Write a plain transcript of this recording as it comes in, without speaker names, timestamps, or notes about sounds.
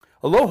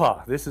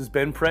Aloha, this is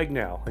Ben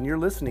Pregnow, and you're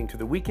listening to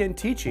the weekend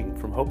teaching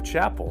from Hope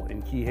Chapel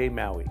in Kihei,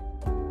 Maui.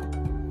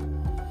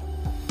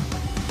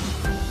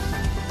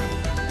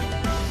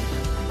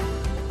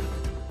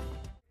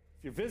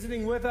 If you're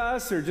visiting with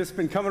us or just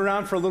been coming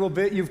around for a little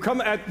bit, you've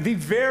come at the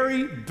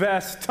very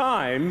best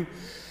time,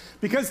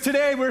 because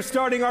today we're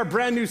starting our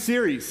brand new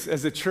series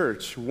as a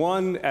church,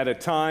 one at a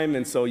time,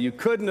 and so you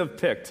couldn't have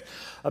picked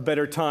a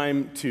better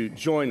time to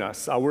join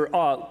us.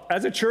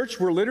 As a church,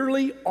 we're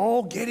literally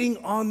all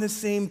getting on the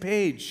same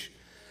page,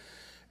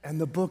 and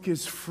the book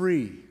is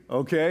free,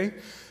 okay?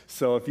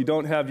 So if you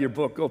don't have your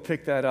book, go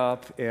pick that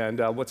up, and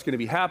what's going to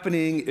be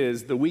happening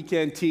is the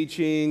weekend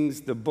teachings,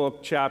 the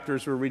book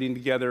chapters we're reading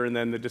together, and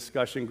then the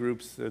discussion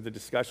groups, the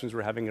discussions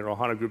we're having in our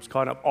Ohana groups,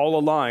 caught up all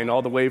aligned,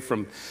 all the way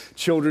from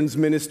children's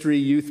ministry,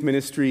 youth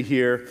ministry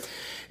here.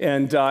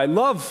 And I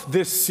love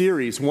this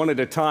series, one at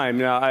a time.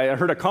 Now, I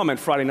heard a comment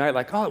Friday night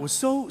like, oh, it was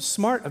so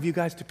smart of you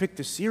guys to pick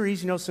this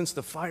series, since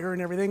the fire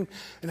and everything.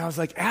 And I was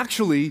like,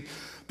 actually,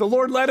 the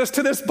Lord led us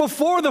to this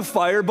before the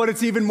fire, but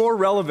it's even more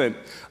relevant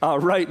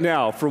right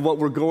now for what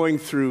we're going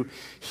through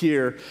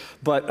here.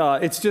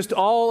 But it's just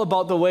all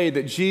about the way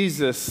that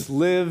Jesus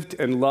lived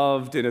and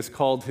loved and has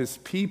called his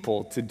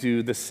people to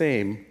do the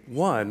same,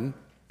 one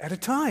at a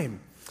time.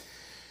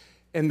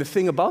 And the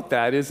thing about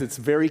that is it's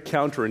very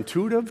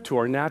counterintuitive to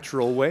our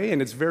natural way,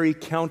 and it's very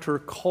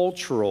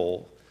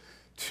countercultural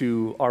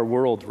to our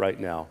world right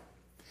now.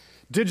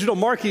 Digital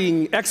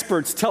marketing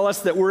experts tell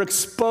us that we're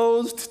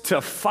exposed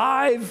to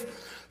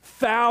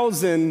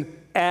 5,000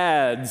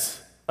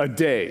 ads a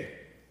day.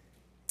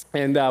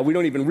 And we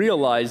don't even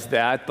realize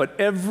that, but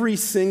every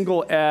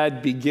single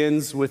ad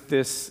begins with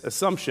this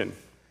assumption: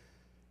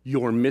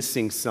 you're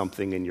missing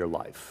something in your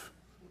life.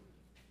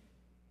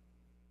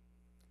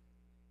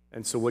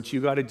 And so what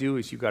you got to do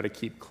is you got to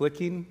keep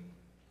clicking,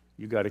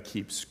 you got to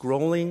keep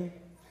scrolling,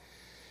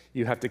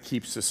 you have to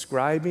keep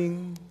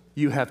subscribing,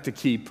 you have to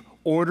keep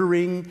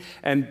ordering,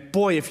 and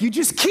boy, if you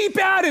just keep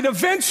at it,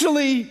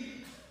 eventually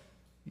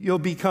you'll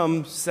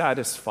become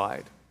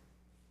satisfied.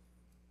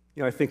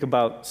 I think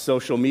about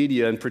social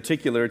media in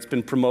particular. It's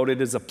been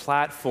promoted as a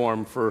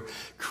platform for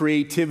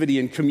creativity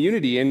and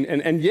community.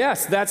 And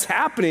yes, that's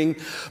happening,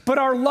 but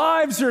our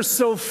lives are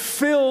so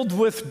filled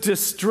with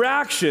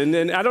distraction.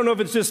 And I don't know if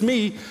it's just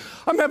me,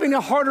 I'm having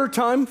a harder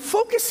time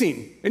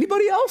focusing.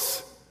 Anybody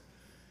else?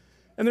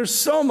 And there's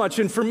so much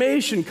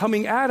information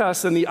coming at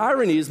us, and the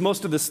irony is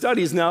most of the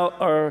studies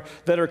now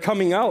that are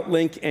coming out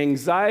link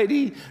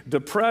anxiety,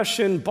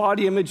 depression,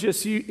 body image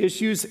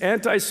issues,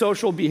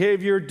 antisocial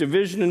behavior,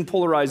 division and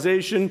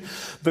polarization,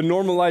 the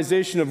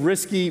normalization of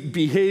risky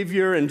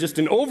behavior, and just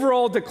an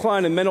overall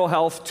decline in mental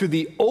health to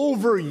the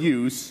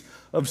overuse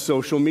of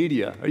social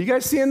media. Are you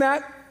guys seeing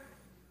that?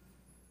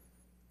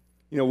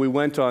 We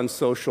went on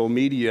social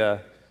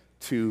media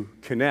to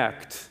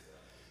connect,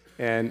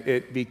 and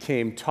it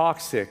became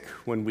toxic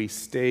when we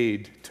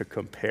stayed to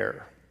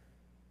compare.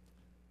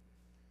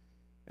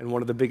 And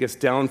one of the biggest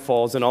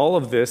downfalls in all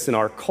of this, in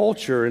our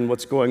culture and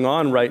what's going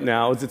on right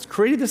now, is it's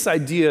created this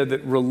idea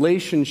that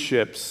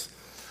relationships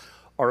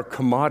are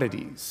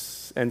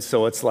commodities. And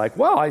so it's like,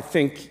 well, I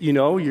think,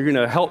 you're going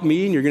to help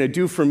me and you're going to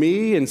do for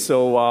me, and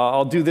so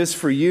I'll do this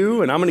for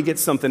you, and I'm going to get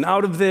something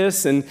out of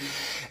this. And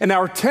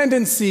our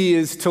tendency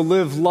is to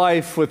live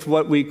life with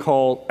what we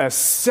call a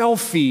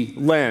selfie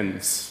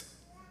lens.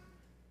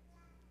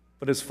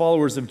 But as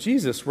followers of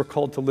Jesus, we're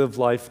called to live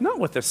life not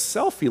with a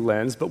selfie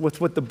lens, but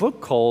with what the book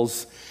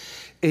calls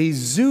a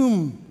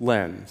zoom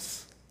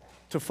lens,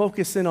 to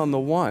focus in on the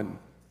one.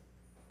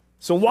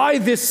 So why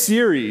this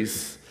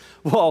series?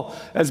 Well,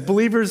 as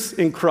believers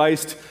in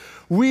Christ,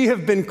 we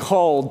have been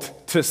called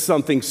to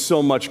something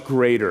so much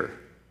greater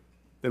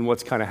than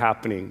what's kind of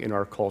happening in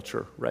our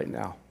culture right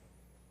now.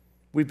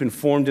 We've been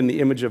formed in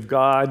the image of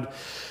God,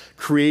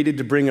 created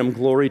to bring him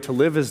glory, to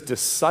live as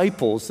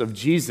disciples of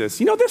Jesus.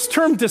 This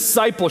term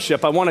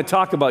discipleship I want to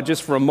talk about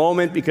just for a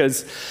moment,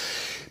 because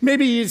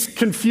maybe it's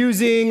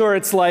confusing, or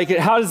it's like,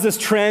 how does this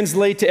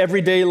translate to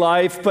everyday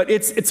life? But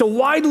it's a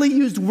widely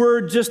used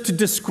word just to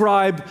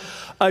describe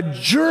a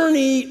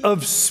journey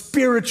of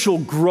spiritual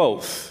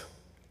growth.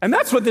 And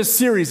that's what this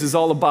series is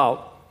all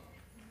about.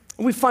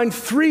 We find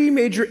three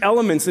major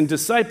elements in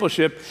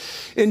discipleship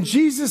in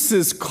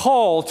Jesus'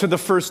 call to the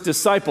first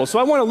disciple. So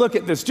I want to look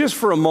at this just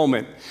for a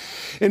moment.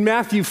 In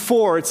Matthew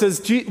 4, it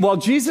says, while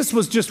Jesus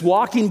was just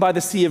walking by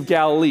the Sea of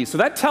Galilee. So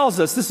that tells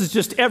us this is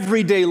just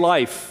everyday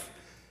life.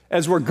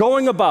 As we're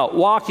going about,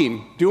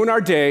 walking, doing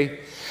our day,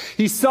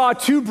 he saw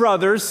two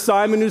brothers,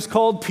 Simon, who's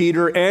called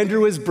Peter,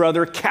 Andrew, his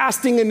brother,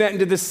 casting a net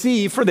into the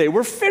sea, for they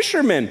were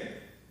fishermen.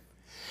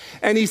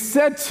 And he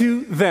said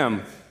to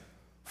them,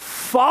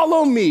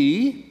 "Follow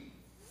me,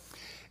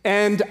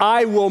 and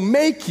I will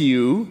make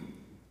you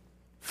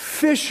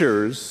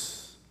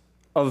fishers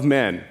of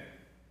men."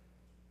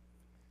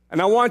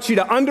 And I want you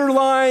to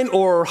underline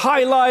or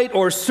highlight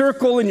or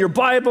circle in your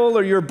Bible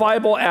or your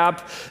Bible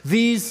app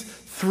these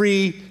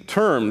three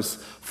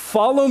terms: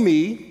 follow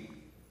me,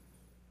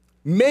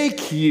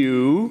 make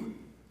you,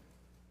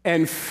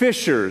 and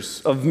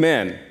fishers of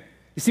men.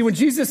 You You see, when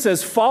Jesus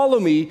says, follow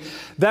me,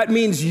 that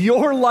means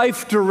your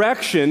life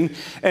direction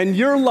and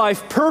your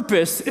life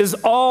purpose is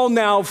all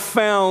now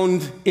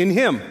found in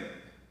him.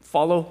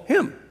 Follow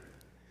him.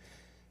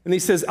 And he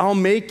says, I'll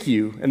make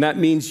you, and that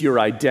means your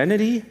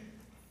identity,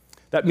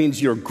 that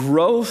means your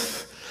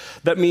growth,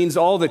 that means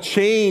all the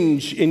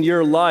change in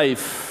your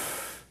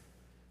life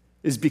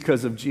is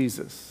because of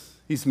Jesus.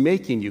 He's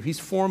making you, he's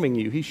forming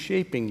you, he's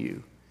shaping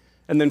you.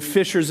 And then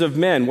fishers of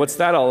men, what's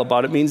that all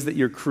about? It means that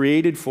you're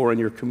created for and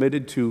you're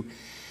committed to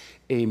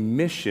a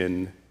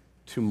mission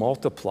to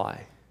multiply,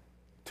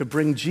 to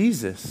bring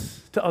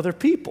Jesus to other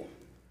people.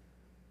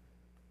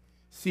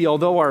 See,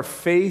 although our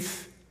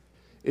faith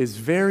is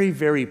very,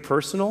 very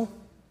personal,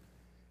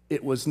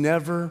 it was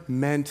never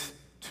meant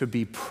to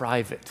be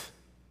private.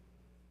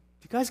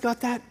 You guys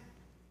got that?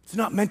 It's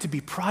not meant to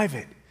be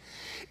private.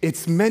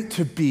 It's meant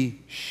to be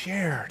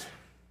shared.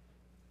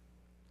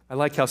 I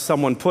like how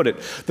someone put it.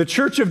 The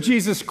Church of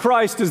Jesus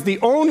Christ is the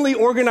only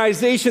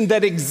organization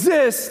that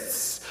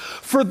exists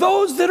for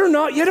those that are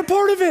not yet a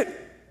part of it.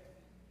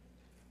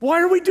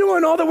 Why are we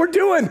doing all that we're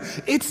doing?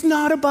 It's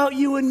not about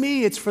you and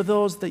me. It's for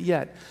those that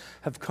yet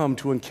have come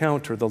to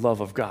encounter the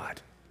love of God.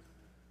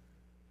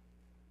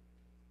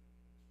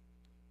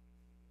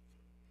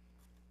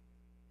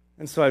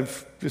 And so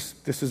this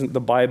isn't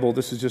the Bible,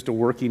 this is just a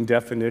working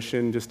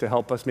definition just to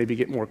help us maybe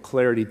get more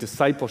clarity.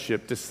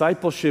 Discipleship.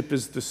 Discipleship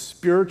is the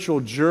spiritual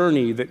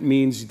journey that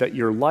means that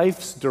your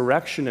life's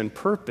direction and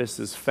purpose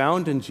is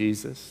found in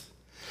Jesus.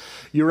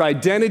 Your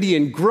identity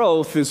and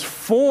growth is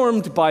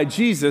formed by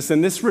Jesus,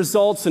 and this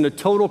results in a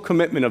total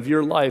commitment of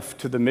your life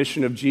to the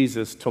mission of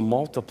Jesus to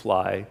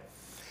multiply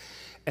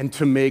and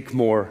to make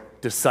more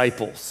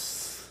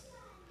disciples.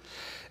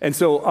 And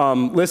so,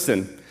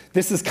 listen.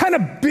 This is kind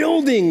of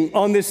building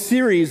on this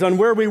series on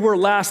where we were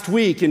last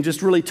week and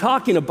just really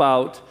talking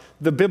about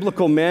the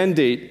biblical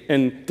mandate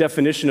and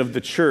definition of the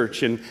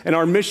church and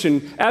our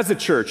mission as a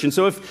church. And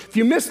so if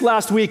you missed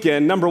last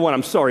weekend, number one,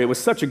 I'm sorry, it was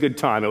such a good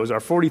time. It was our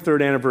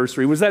 43rd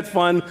anniversary. Was that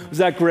fun? Was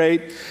that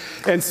great?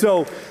 And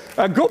so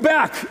go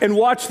back and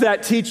watch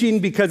that teaching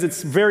because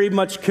it's very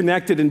much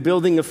connected in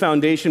building a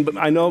foundation. But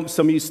I know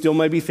some of you still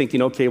might be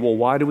thinking, okay, well,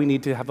 why do we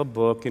need to have a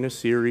book and a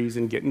series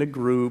and get in a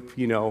group,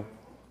 you know?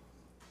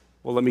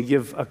 Well, let me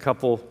give a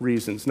couple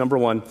reasons. Number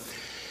one,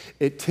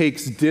 it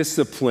takes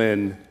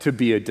discipline to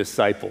be a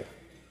disciple.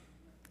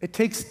 It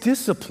takes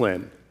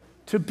discipline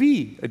to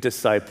be a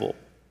disciple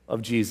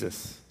of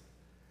Jesus.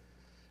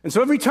 And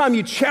so every time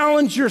you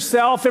challenge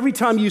yourself, every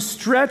time you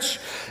stretch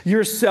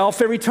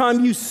yourself, every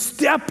time you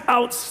step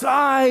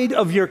outside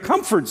of your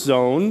comfort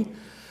zone,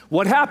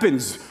 what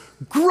happens?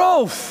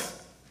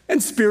 Growth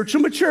and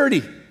spiritual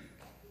maturity.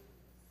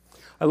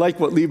 I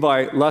like what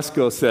Levi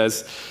Lusko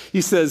says.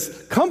 He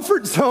says,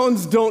 comfort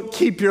zones don't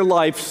keep your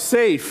life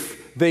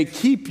safe. They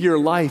keep your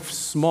life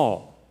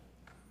small.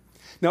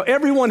 Now,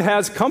 everyone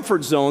has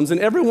comfort zones,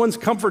 and everyone's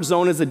comfort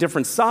zone is a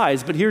different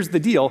size, but here's the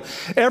deal.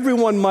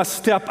 Everyone must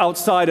step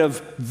outside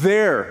of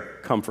their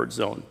comfort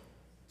zone.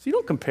 So you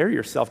don't compare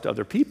yourself to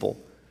other people.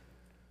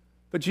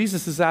 But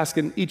Jesus is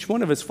asking each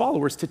one of his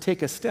followers to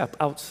take a step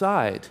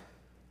outside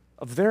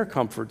of their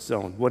comfort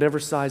zone, whatever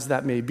size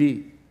that may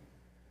be.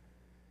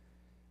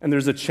 And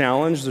there's a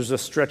challenge, there's a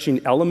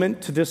stretching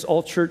element to this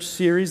all-church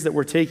series that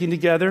we're taking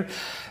together.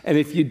 And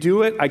if you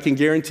do it, I can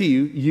guarantee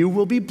you, you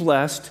will be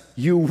blessed,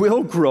 you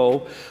will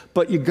grow,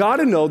 but you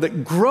gotta know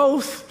that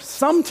growth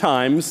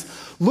sometimes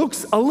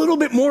looks a little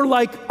bit more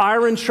like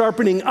iron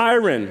sharpening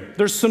iron.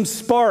 There's some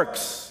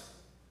sparks.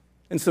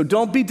 And so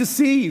don't be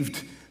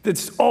deceived that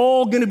it's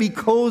all gonna be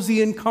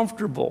cozy and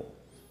comfortable.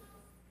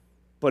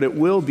 But it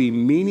will be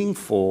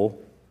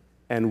meaningful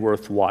and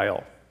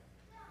worthwhile.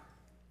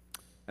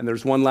 And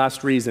there's one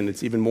last reason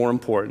it's even more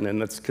important, and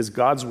that's because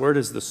God's word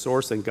is the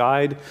source and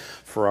guide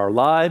for our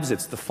lives.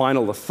 It's the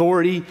final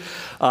authority.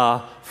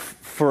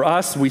 For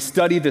us, we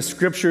study the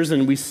scriptures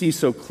and we see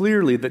so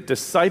clearly that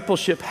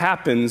discipleship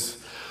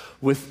happens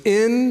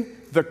within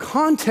the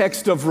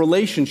context of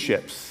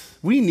relationships.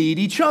 We need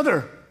each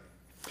other.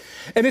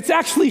 And it's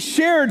actually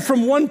shared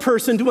from one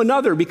person to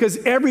another because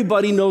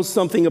everybody knows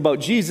something about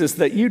Jesus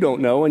that you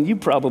don't know, and you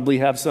probably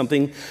have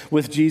something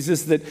with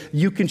Jesus that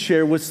you can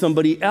share with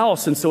somebody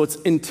else. And so it's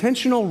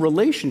intentional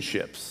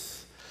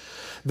relationships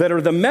that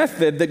are the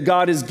method that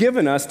God has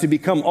given us to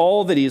become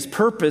all that he has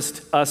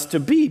purposed us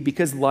to be,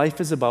 because life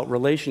is about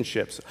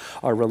relationships.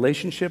 Our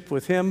relationship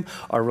with him,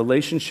 our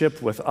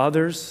relationship with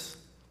others.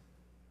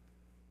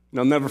 And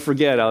I'll never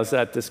forget, I was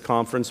at this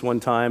conference one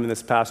time, and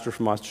this pastor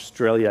from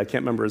Australia, I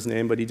can't remember his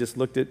name, but he just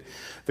looked at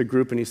the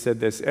group and he said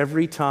this: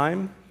 every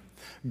time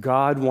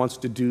God wants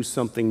to do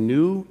something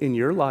new in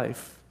your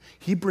life,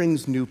 he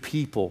brings new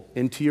people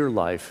into your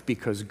life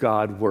because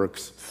God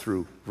works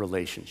through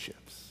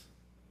relationships.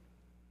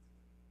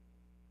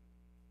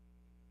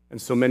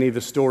 And so many of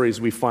the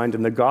stories we find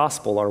in the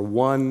gospel are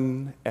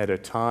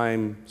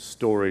one-at-a-time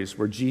stories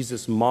where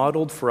Jesus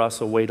modeled for us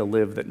a way to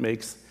live that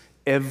makes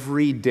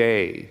every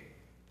day,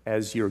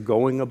 as you're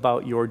going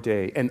about your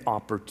day, an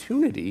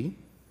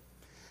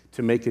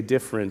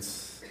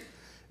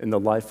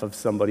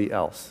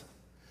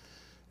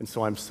And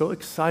so I'm so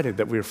excited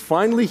that we're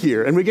finally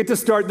here and we get to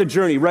start the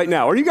journey right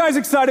now. Are you guys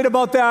excited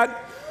about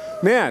that?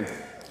 Man.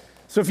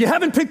 So if you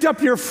haven't picked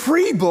up your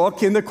free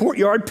book in the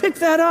courtyard, pick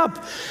that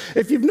up.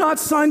 If you've not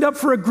signed up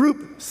for a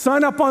group,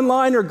 sign up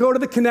online or go to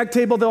the Connect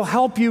table. They'll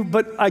help you.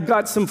 But I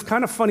got some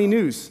kind of funny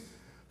news.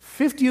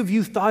 50 of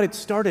you thought it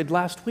started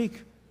last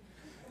week.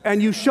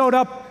 And you showed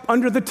up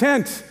under the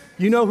tent.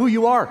 You know who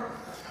you are.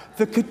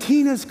 The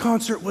Katinas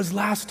concert was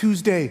last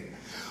Tuesday.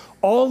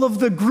 All of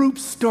the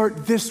groups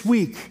start this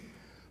week.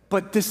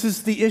 But this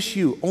is the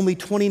issue. Only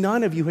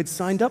 29 of you had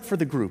signed up for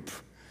the group.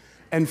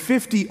 And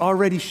 50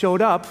 already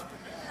showed up.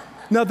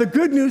 Now, the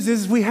good news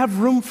is we have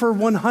room for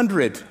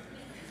 100.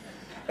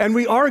 And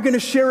we are going to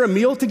share a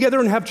meal together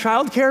and have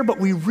childcare, but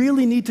we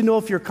really need to know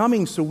if you're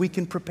coming so we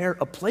can prepare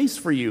a place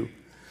for you.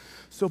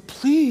 So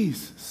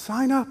please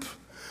sign up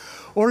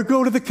or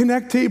go to the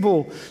Connect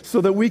table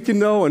so that we can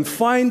know and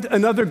find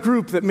another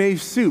group that may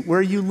suit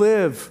where you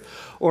live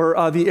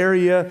or the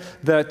area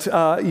that,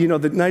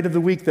 the night of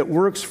the week that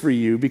works for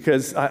you,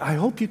 because I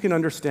hope you can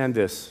understand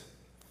this.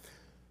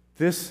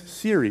 This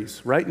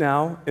series right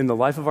now in the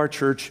life of our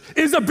church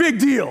is a big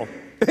deal.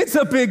 It's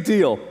a big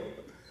deal.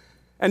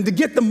 And to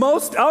get the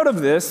most out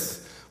of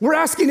this, we're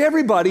asking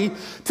everybody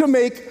to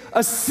make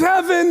a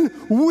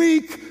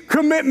 7-week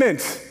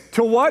commitment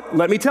to what?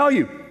 Let me tell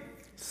you.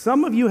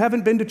 Some of you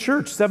haven't been to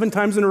church 7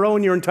 times in a row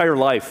in your entire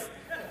life.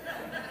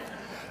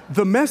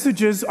 The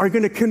messages are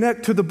going to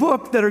connect to the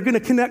book, that are going to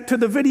connect to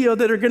the video,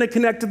 that are going to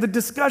connect to the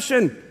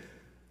discussion.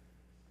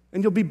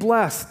 And you'll be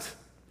blessed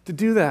to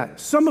do that.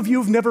 Some of you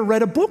have never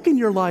read a book in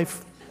your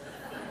life.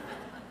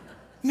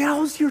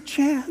 Now's your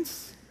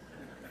chance.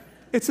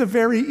 It's a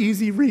very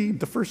easy read.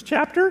 The first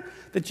chapter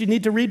that you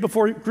need to read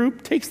before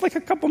group takes like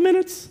a couple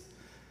minutes.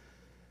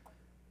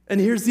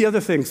 And here's the other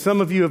thing. Some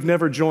of you have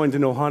never joined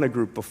an Ohana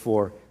group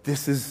before.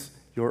 This is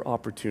your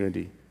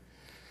opportunity.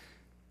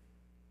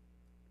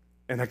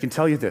 And I can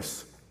tell you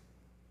this.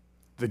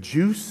 The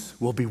juice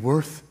will be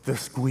worth the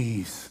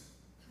squeeze.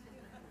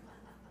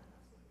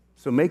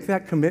 So make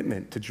that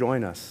commitment to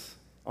join us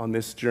on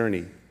this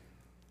journey,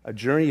 a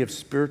journey of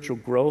spiritual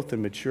growth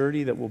and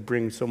maturity that will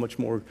bring so much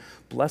more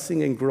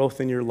blessing and growth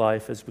in your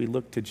life as we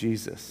look to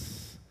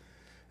Jesus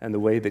and the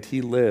way that he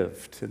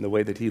lived and the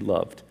way that he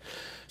loved.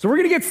 So we're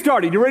going to get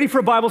started. You ready for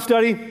a Bible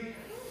study?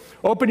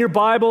 Open your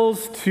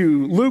Bibles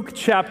to Luke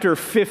chapter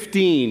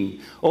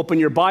 15. Open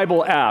your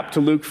Bible app to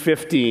Luke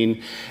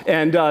 15.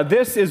 And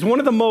this is one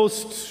of the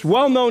most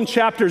well-known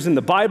chapters in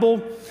the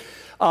Bible.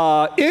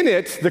 In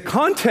it, the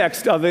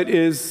context of it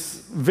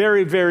is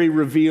very, very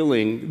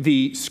revealing.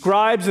 The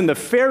scribes and the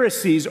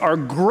Pharisees are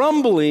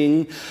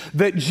grumbling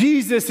that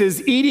Jesus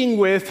is eating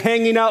with,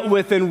 hanging out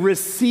with, and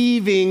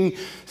receiving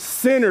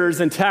sinners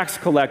and tax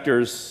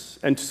collectors.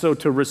 And so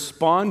to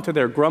respond to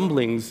their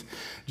grumblings,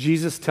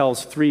 Jesus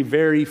tells 3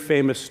 very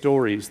famous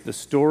stories. The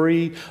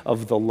story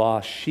of the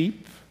lost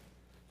sheep,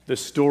 the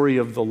story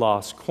of the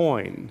lost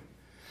coin,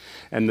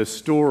 and the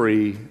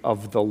story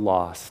of the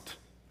lost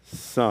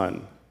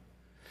son.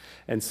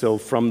 And so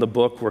from the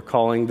book, we're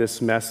calling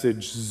this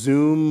message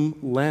Zoom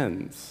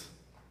Lens.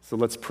 So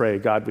let's pray.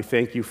 God, we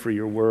thank you for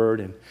your word.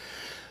 And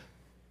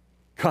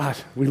God,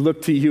 we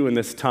look to you in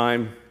this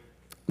time.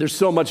 There's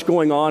so much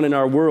going on in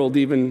our world,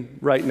 even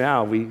right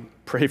now. We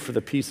pray for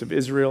the peace of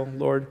Israel,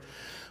 Lord.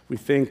 We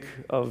think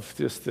of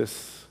just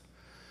this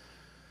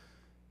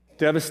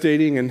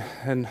devastating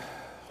and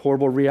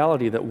horrible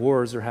reality that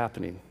wars are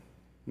happening,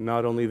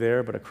 not only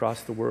there, but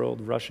across the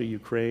world, Russia,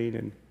 Ukraine.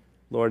 And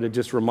Lord, it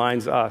just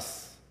reminds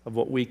us of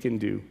what we can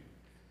do.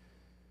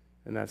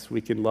 And that's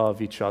we can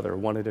love each other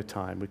one at a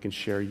time. We can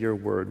share your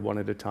word one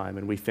at a time.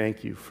 And we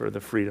thank you for the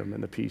freedom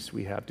and the peace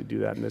we have to do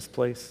that in this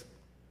place.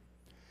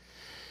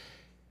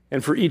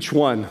 And for each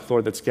one,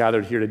 Lord, that's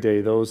gathered here today,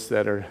 those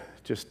that are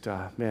just,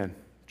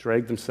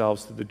 drag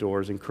themselves to the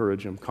doors,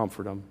 encourage them,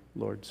 comfort them,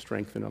 Lord,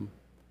 strengthen them.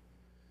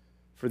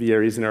 For the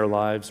areas in our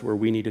lives where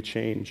we need a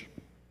change,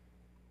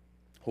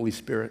 Holy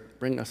Spirit,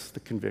 bring us the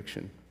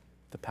conviction,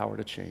 the power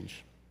to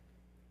change.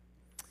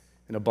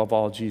 And above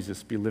all,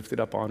 Jesus, be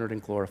lifted up, honored,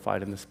 and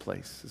glorified in this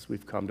place as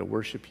we've come to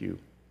worship you,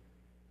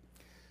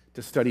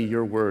 to study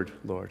your word,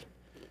 Lord,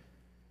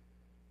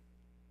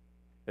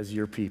 as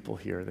your people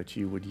here, that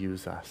you would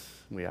use us.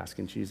 We ask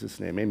in Jesus'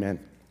 name, amen.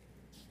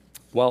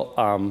 Well,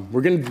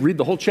 we're going to read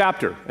the whole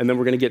chapter, and then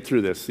we're going to get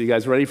through this. So you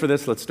guys ready for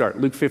this? Let's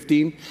start. Luke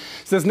 15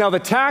 says, "Now the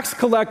tax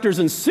collectors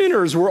and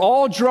sinners were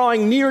all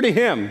drawing near to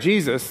him,"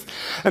 Jesus,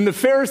 "and the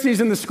Pharisees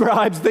and the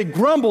scribes, they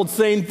grumbled,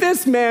 saying,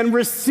 'This man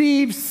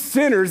receives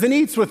sinners and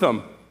eats with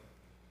them.'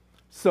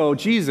 So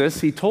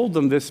Jesus, he told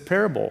them this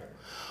parable.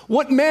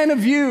 'What man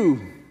of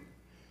you,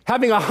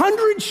 having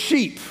 100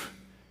 sheep,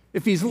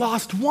 if he's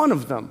lost one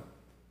of them,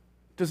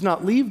 does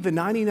not leave the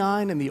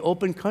 99 in the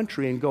open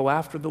country and go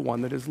after the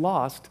one that is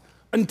lost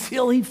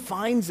until he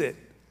finds it?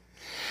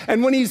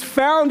 And when he's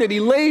found it, he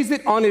lays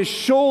it on his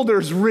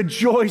shoulders,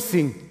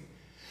 rejoicing.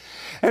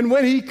 And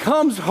when he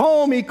comes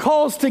home, he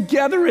calls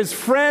together his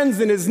friends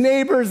and his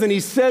neighbors, and he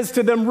says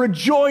to them,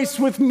 "Rejoice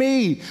with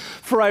me,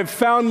 for I've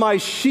found my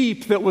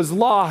sheep that was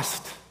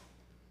lost."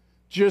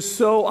 Just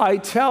so I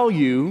tell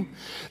you,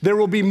 there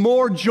will be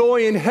more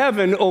joy in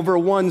heaven over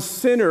one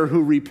sinner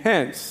who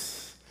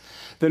repents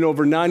than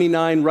over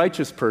 99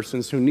 righteous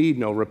persons who need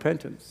no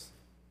repentance.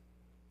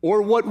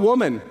 Or what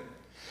woman,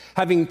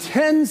 having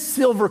 10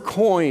 silver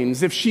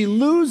coins, if she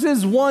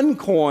loses one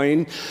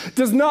coin,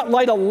 does not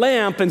light a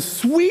lamp and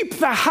sweep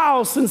the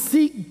house and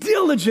seek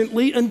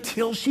diligently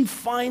until she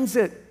finds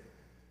it?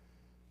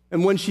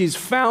 And when she's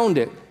found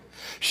it,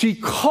 she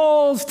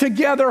calls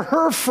together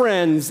her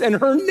friends and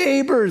her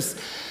neighbors,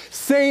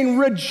 saying,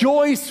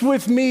 "Rejoice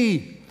with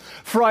me,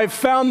 for I've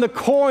found the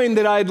coin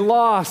that I'd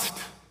lost."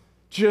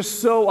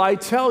 Just so I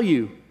tell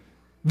you,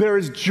 there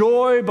is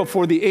joy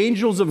before the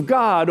angels of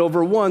God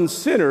over one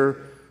sinner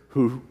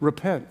who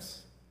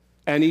repents.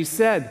 And he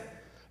said,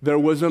 there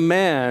was a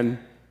man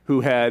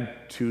who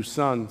had 2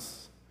 sons.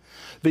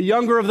 The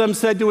younger of them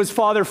said to his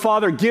father,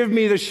 "Father, give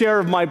me the share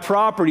of my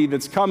property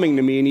that's coming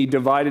to me." And he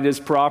divided his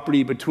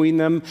property between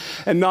them.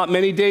 And not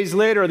many days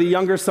later, the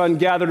younger son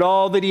gathered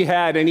all that he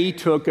had, and he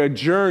took a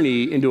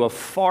journey into a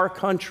far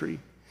country.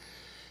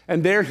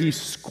 And there he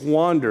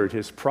squandered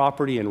his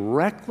property in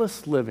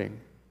reckless living.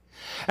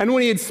 And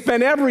when he had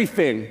spent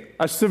everything,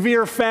 a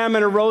severe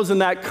famine arose in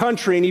that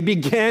country, and he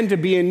began to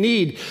be in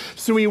need.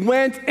 So he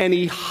went and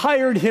he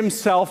hired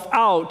himself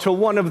out to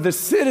one of the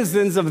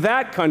citizens of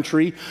that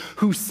country,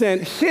 who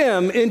sent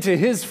him into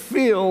his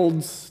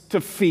fields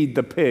to feed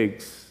the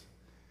pigs.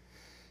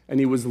 And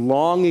he was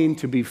longing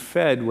to be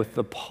fed with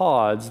the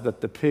pods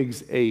that the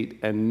pigs ate,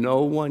 and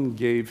no one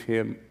gave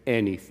him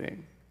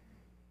anything.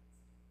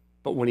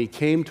 But when he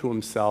came to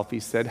himself,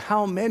 he said,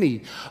 "How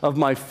many of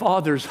my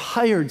father's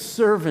hired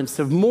servants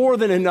have more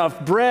than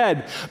enough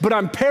bread, but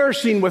I'm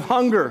perishing with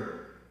hunger?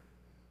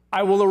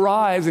 I will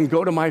arise and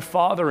go to my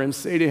father and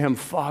say to him,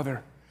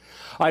 'Father,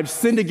 I've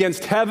sinned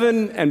against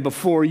heaven and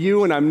before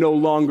you, and I'm no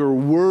longer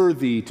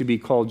worthy to be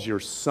called your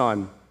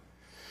son.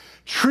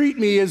 Treat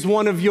me as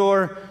one of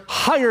your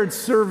hired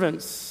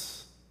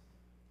servants.'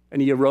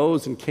 And he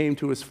arose and came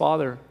to his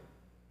father.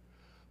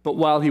 But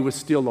while he was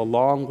still a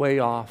long way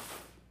off,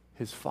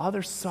 his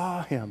father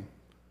saw him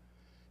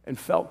and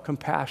felt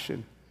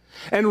compassion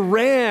and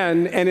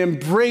ran and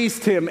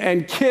embraced him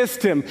and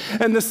kissed him.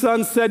 And the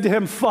son said to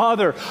him,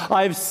 'Father,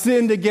 I've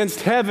sinned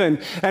against heaven,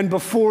 and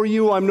before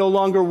you I'm no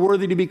longer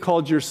worthy to be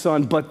called your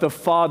son.' But the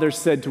father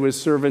said to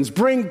his servants,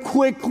 'Bring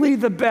quickly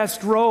the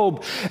best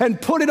robe and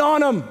put it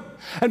on him,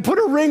 and put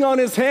a ring on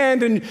his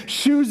hand and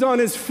shoes on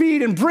his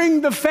feet, and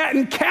bring the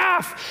fattened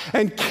calf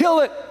and kill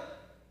it.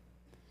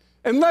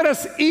 And let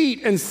us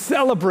eat and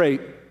celebrate.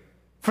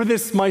 For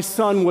this my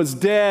son was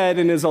dead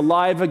and is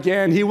alive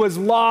again. He was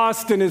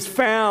lost and is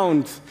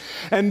found.'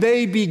 And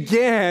they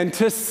began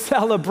to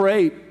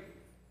celebrate.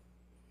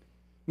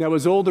 Now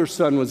his older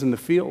son was in the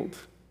field,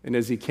 and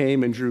as he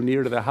came and drew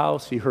near to the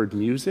house, he heard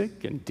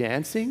music and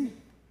dancing.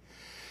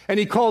 And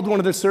he called one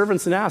of the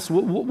servants and asked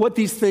what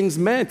these things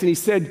meant. And he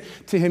said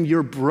to him,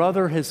 'Your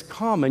brother has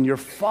come, and your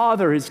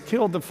father has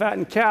killed the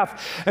fattened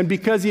calf, and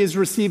because he has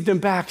received him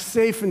back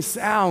safe and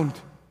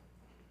sound.'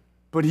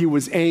 But he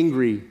was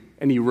angry,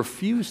 and he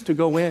refused to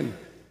go in.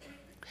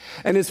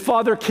 And his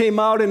father came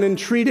out and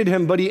entreated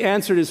him, but he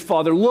answered his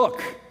father,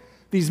 'Look,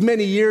 these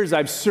many years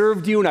I've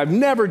served you, and I've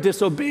never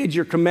disobeyed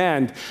your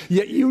command,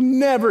 yet you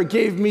never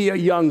gave me a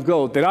young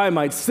goat that I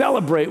might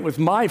celebrate with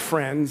my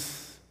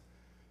friends.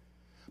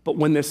 But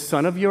when this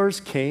son of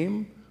yours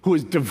came, who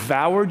has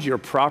devoured your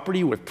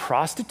property with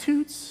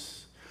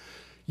prostitutes,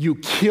 you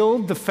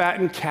killed the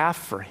fattened calf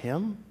for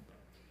him?'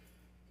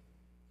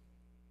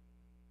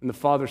 And the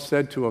father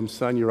said to him,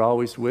 'Son, you're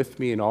always with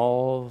me, and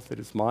all that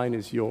is mine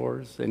is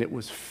yours. And it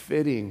was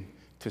fitting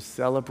to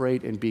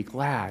celebrate and be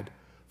glad,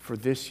 for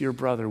this your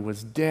brother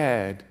was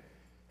dead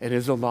and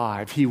is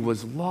alive. He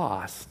was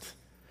lost,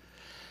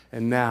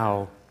 and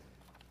now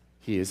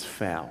he is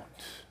found.'"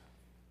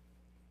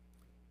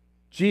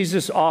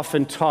 Jesus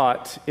often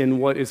taught in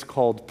what is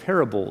called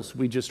parables.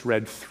 We just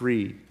read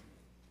 3.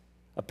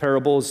 A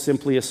parable is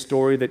simply a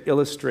story that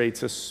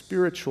illustrates a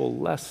spiritual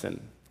lesson.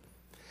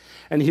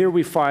 And here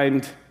we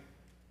find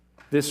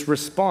this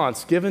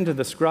response given to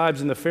the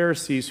scribes and the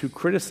Pharisees, who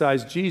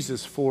criticized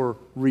Jesus for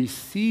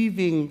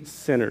receiving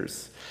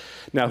sinners.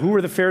 Now, who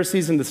were the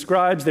Pharisees and the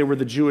scribes? They were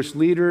the Jewish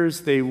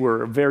leaders. They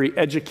were very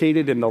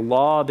educated in the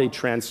law. They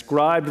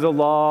transcribed the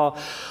law.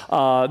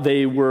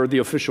 They were the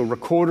official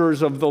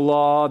recorders of the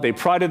law. They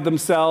prided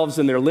themselves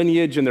in their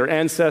lineage and their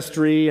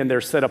ancestry and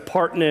their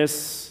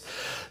set-apartness,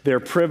 their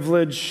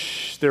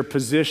privilege, their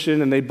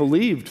position, and they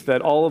believed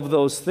that all of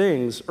those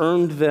things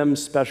earned them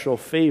special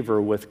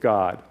favor with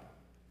God.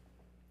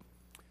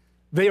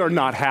 They are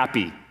not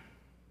happy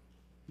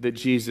that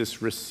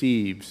Jesus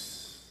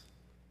receives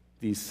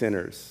these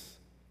sinners,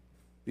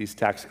 these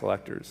tax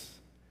collectors.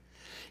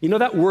 You know,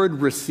 that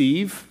word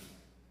receive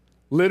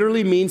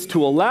literally means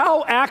to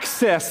allow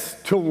access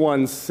to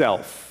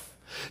oneself.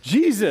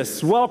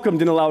 Jesus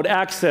welcomed and allowed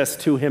access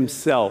to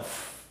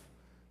himself,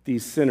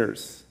 these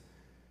sinners,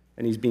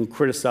 and he's being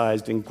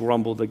criticized and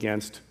grumbled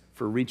against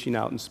for reaching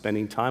out and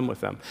spending time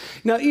with them.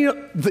 Now,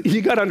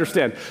 you got to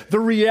understand, the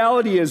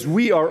reality is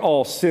we are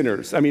all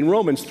sinners. I mean,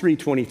 Romans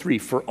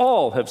 3:23, for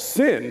all have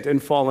sinned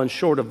and fallen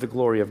short of the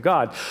glory of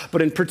God.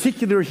 But in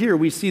particular here,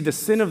 we see the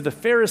sin of the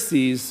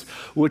Pharisees,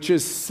 which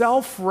is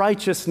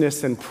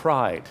self-righteousness and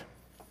pride.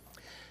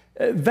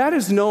 That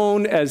is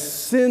known as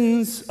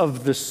sins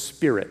of the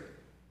Spirit.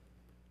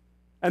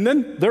 And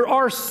then there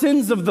are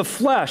sins of the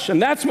flesh,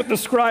 and that's what the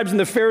scribes and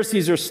the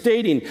Pharisees are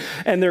stating,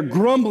 and they're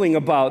grumbling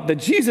about, that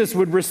Jesus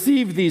would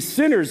receive these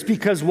sinners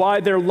because why?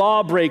 They're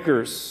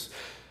lawbreakers.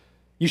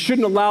 You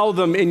shouldn't allow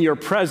them in your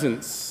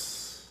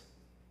presence.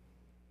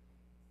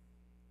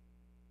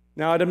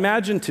 Now, I'd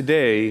imagine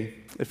today,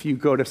 if you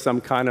go to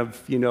some kind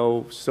of,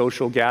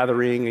 social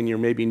gathering and you're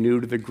maybe new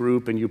to the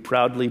group and you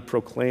proudly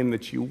proclaim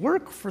that you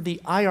work for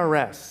the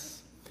IRS,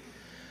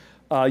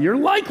 you're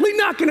likely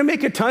not going to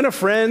make a ton of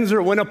friends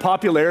or win a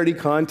popularity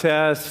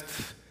contest,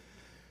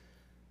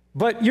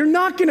 but you're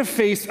not going to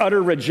face utter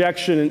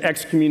rejection and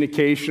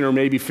excommunication or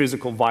maybe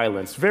physical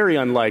violence. Very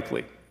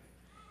unlikely.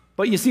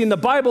 But you see, in the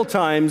Bible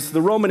times,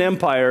 the Roman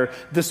Empire,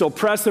 this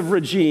oppressive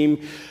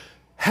regime,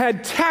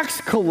 had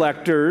tax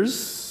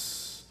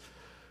collectors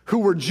who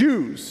were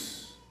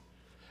Jews.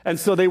 And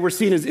so they were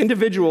seen as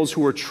individuals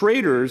who were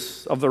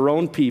traitors of their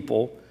own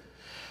people,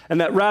 and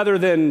that rather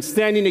than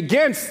standing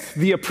against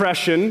the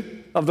oppression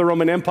of the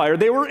Roman Empire,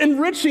 they were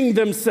enriching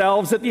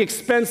themselves at the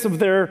expense of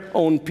their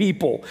own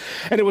people.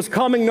 And it was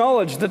common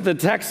knowledge that the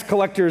tax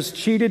collectors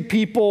cheated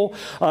people.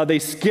 They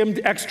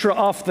skimmed extra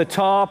off the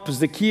top.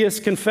 Zacchaeus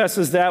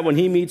confesses that when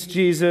he meets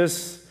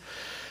Jesus.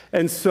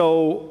 And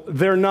so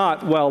they're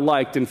not well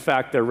liked. In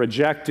fact, they're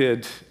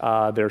rejected.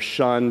 They're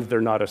shunned. They're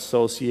not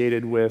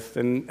associated with.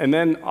 And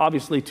then,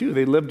 obviously, too,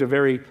 they lived a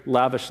very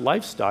lavish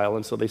lifestyle,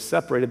 and so they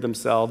separated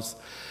themselves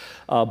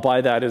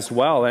by that as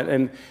well.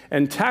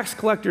 And tax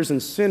collectors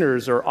and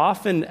sinners are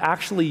often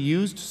actually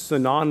used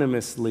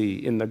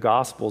synonymously in the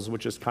Gospels,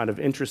 which is kind of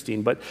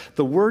interesting. But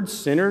the word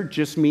sinner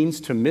just means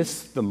to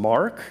miss the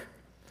mark.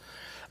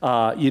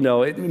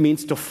 It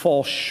means to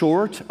fall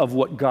short of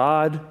what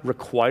God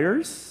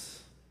requires.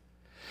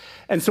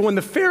 And so when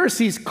the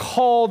Pharisees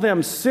call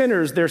them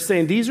sinners, they're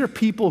saying these are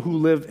people who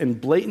live in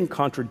blatant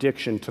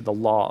contradiction to the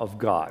law of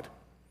God.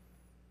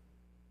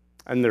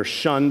 And they're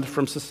shunned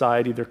from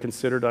society, they're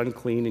considered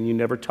unclean, and you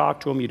never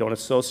talk to them, you don't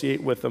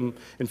associate with them.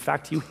 In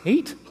fact, you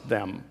hate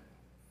them.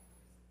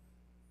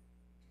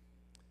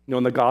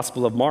 In the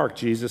Gospel of Mark,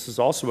 Jesus is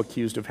also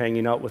accused of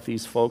hanging out with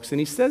these folks, and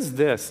he says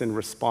this in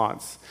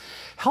response: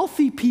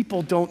 healthy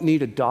people don't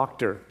need a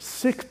doctor,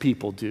 sick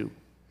people do.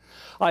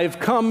 I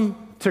have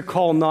come to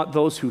call not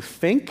those who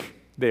think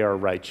they are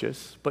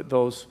righteous, but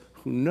those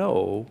who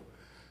know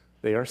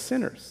they are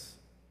sinners.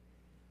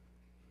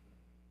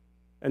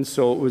 And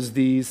so it was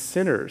these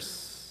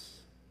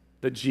sinners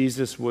that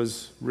Jesus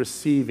was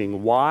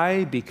receiving.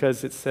 Why?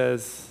 Because it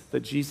says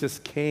that Jesus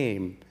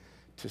came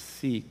to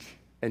seek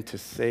and to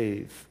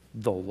save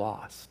the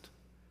lost.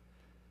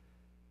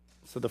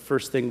 So the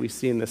first thing we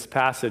see in this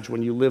passage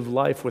when you live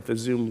life with a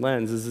zoom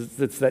lens is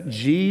it's that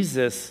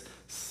Jesus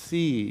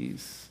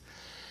sees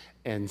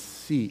and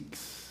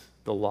seeks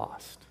the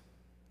lost.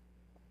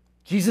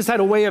 Jesus had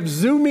a way of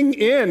zooming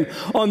in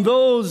on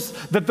those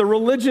that the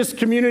religious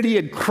community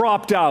had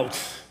cropped out.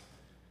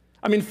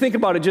 I mean, think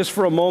about it just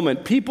for a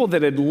moment. People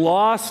that had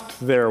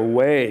lost their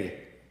way,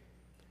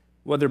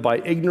 whether by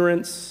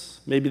ignorance,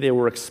 maybe they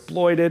were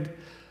exploited,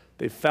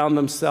 they found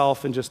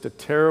themselves in just a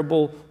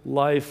terrible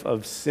life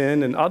of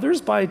sin, and others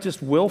by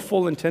just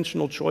willful,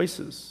 intentional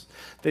choices.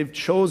 They've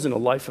chosen a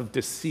life of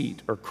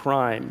deceit or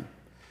crime.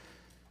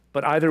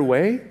 But either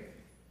way,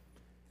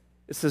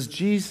 it says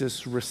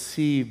Jesus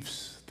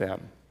receives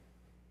them.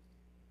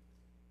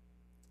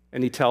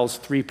 And he tells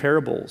 3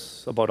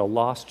 parables about a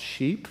lost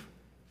sheep,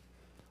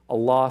 a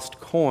lost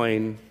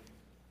coin,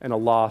 and a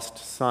lost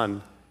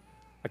son.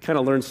 I kind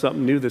of learned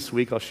something new this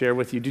week I'll share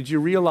with you. Did you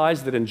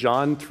realize that in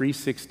John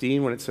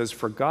 3:16, when it says,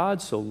 "For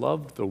God so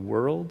loved the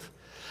world,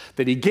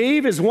 that he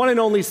gave his one and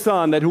only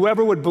Son, that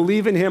whoever would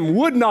believe in him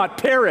would not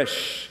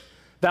perish."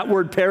 That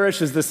word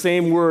perish is the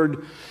same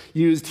word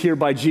used here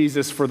by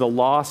Jesus for the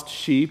lost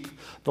sheep,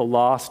 the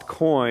lost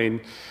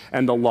coin,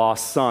 and the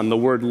lost son. The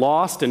word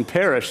lost and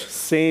perish,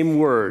 same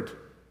word.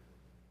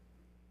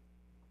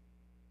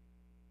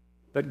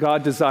 That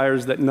God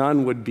desires that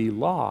none would be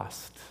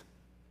lost,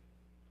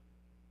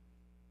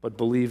 but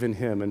believe in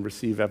him and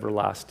receive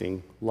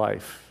everlasting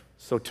life.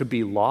 So to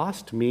be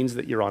lost means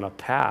that you're on a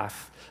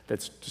path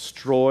that's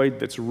destroyed,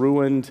 that's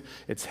ruined,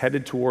 it's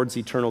headed towards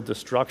eternal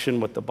destruction,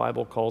 what the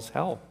Bible calls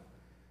hell.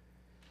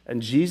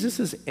 And Jesus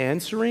is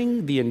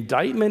answering the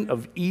indictment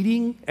of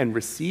eating and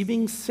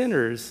receiving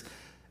sinners,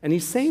 and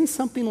he's saying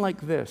something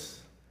like this: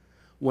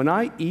 when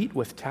I eat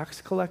with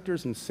tax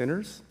collectors and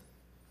sinners,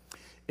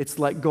 it's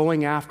like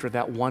going after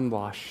that one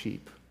lost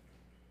sheep.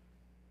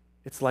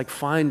 It's like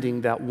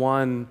finding that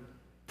one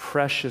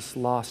precious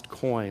lost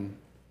coin,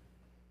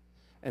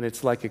 and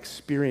it's like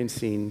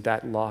experiencing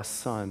that lost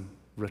son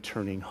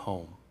returning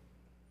home.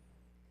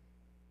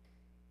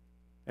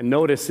 And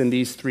notice in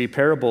these three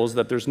parables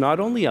that there's not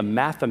only a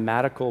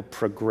mathematical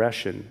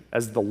progression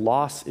as the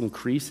loss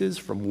increases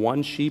from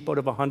one sheep out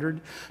of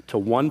 100 to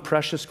one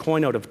precious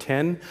coin out of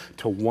 10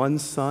 to one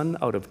son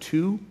out of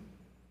 2,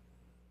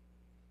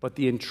 but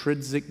the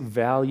intrinsic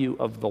value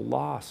of the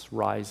loss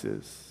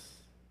rises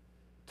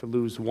to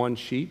lose one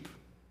sheep,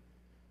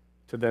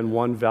 to then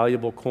one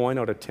valuable coin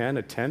out of 10,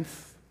 a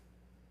tenth,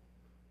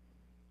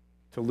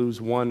 to lose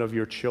one of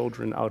your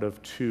children out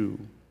of 2.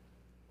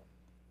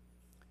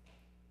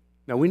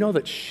 Now, we know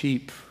that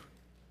sheep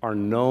are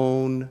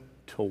known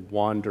to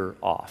wander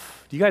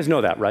off. Do you guys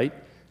know that, right?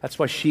 That's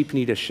why sheep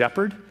need a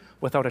shepherd.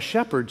 Without a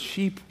shepherd,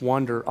 sheep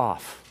wander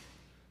off.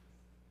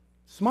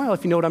 Smile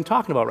if you know what I'm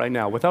talking about right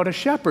now. Without a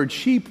shepherd,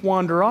 sheep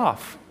wander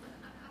off.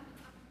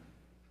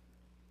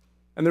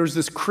 And there was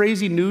this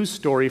crazy news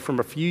story from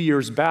a few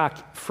years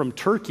back from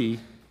Turkey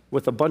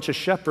with a bunch of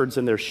shepherds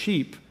and their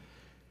sheep.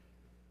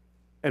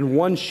 And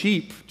one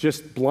sheep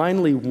just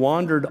blindly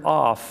wandered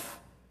off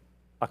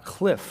a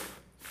cliff,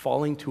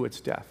 falling to its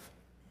death.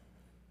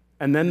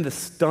 And then the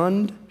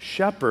stunned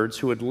shepherds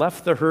who had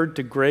left the herd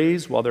to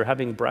graze while they're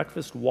having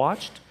breakfast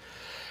watched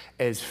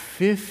as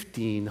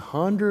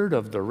 1,500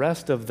 of the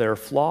rest of their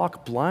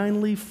flock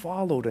blindly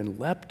followed and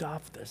leapt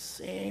off the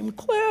same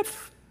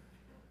cliff.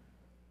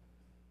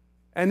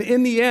 And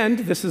in the end,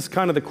 this is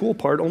kind of the cool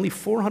part, only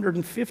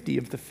 450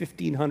 of the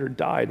 1,500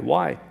 died.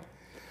 Why?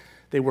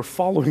 They were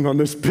following on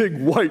this big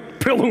white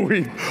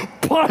pillowy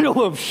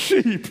pile of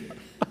sheep.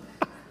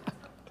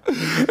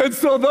 And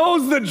so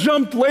those that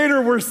jumped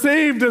later were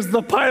saved as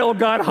the pile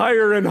got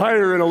higher and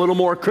higher and a little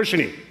more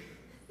cushiony.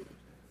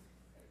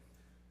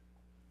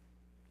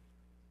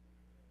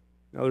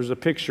 Now there's a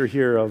picture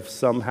here of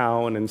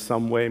somehow and in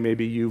some way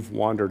maybe you've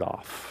wandered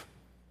off.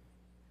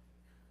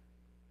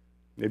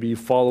 Maybe you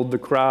followed the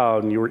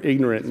crowd and you were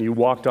ignorant and you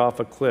walked off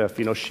a cliff.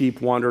 You know,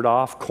 sheep wandered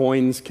off.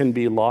 Coins can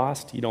be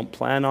lost. You don't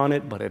plan on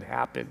it, but it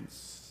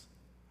happens.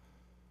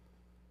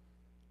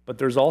 But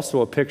there's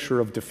also a picture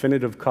of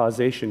definitive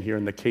causation here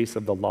in the case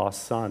of the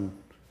lost son,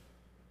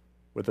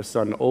 where the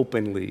son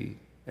openly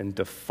and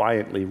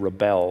defiantly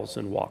rebels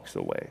and walks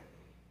away.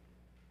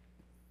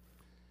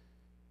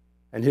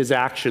 And his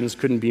actions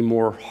couldn't be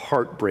more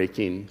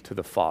heartbreaking to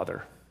the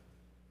father.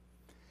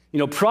 You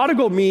know,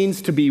 prodigal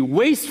means to be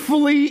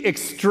wastefully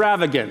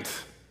extravagant.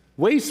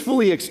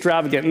 Wastefully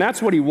extravagant, and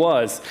that's what he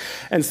was.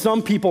 And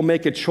some people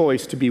make a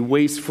choice to be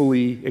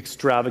wastefully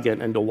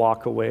extravagant and to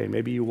walk away.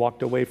 Maybe you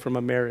walked away from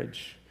a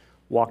marriage,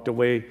 walked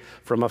away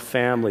from a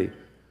family,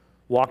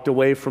 walked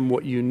away from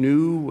what you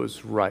knew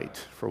was right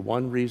for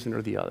one reason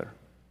or the other.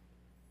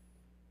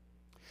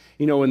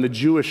 You know, in the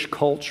Jewish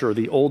culture,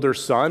 the older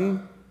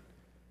son,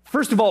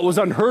 first of all, it was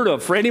unheard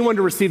of for anyone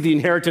to receive the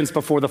inheritance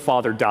before the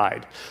father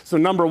died. So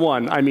number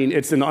one, I mean,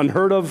 it's an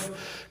unheard of,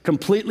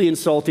 completely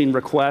insulting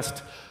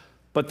request,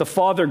 but the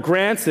father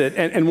grants it.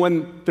 And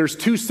when there's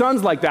two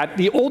sons like that,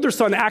 the older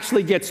son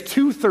actually gets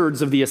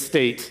 2/3 of the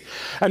estate,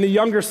 and the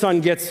younger son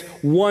gets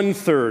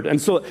 1/3.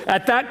 And so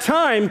at that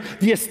time,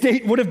 the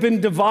estate would have been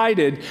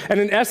divided. And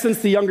in essence,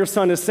 the younger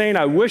son is saying,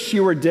 I wish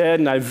you were dead,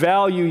 and I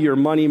value your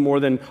money more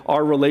than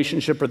our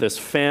relationship or this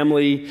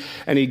family.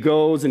 And he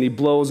goes and he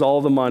blows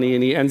all the money,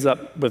 and he ends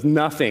up with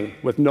nothing,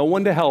 with no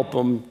one to help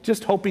him,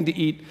 just hoping to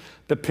eat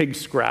the pig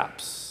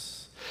scraps.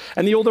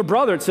 And the older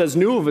brother, it says,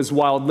 knew of his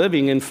wild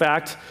living. In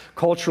fact,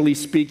 culturally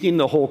speaking,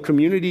 the whole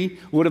community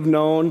would have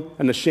known,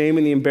 and the shame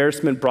and the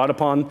embarrassment brought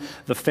upon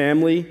the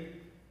family.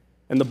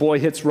 And the boy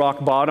hits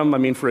rock bottom. I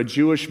mean, for a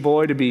Jewish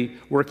boy to be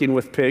working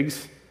with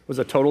pigs was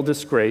a total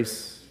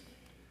disgrace.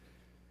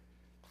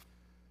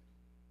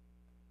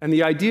 And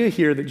the idea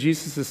here that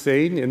Jesus is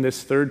saying in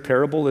this third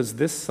parable is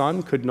this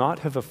son could not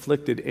have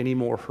inflicted any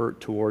more hurt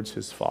towards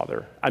his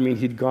father. I mean,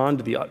 he'd gone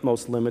to the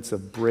utmost limits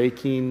of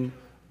breaking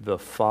the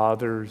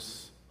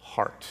father's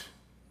heart.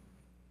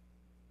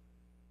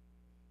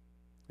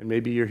 And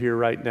maybe you're here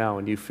right now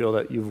and you feel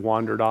that you've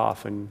wandered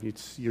off and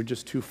you're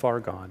just too far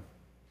gone.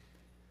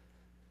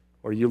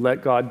 Or you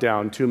let God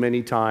down too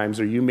many times,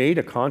 or you made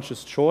a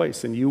conscious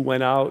choice and you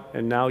went out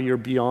and now you're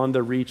beyond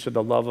the reach of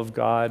the love of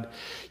God.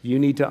 You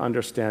need to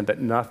understand that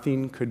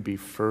nothing could be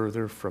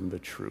further from the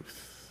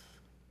truth.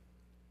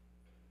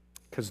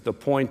 Because the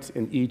point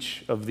in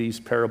each of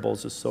these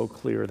parables is so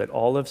clear that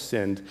all have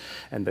sinned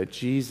and that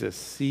Jesus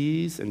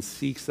sees and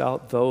seeks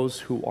out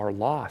those who are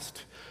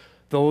lost,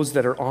 those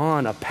that are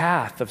on a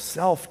path of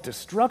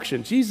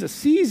self-destruction. Jesus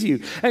sees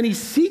you and he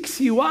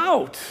seeks you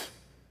out.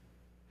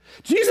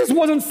 Jesus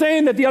wasn't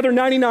saying that the other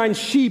 99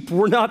 sheep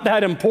were not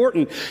that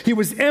important. He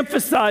was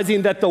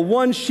emphasizing that the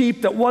one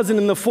sheep that wasn't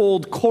in the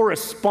fold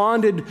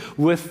corresponded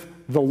with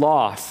the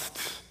lost,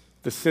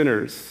 the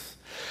sinners.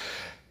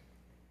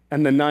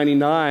 And the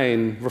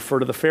 99 refer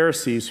to the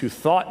Pharisees who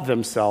thought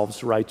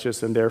themselves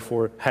righteous and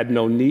therefore had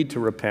no need to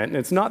repent. And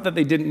it's not that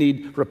they didn't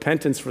need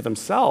repentance for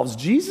themselves.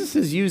 Jesus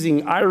is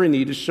using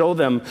irony to show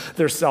them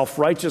their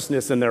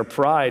self-righteousness and their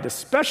pride,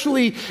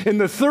 especially in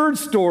the third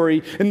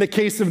story in the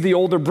case of the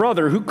older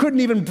brother who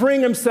couldn't even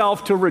bring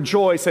himself to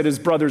rejoice at his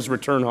brother's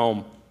return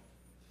home.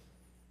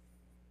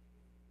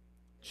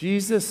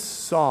 Jesus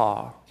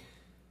saw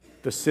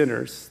the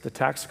sinners, the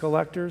tax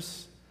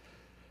collectors,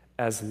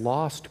 as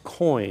lost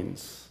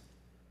coins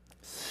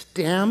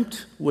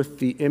stamped with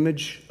the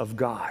image of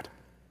God,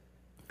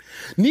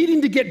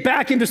 needing to get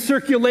back into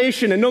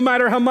circulation, and no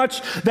matter how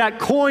much that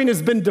coin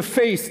has been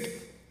defaced,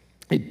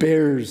 it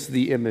bears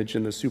the image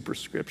and the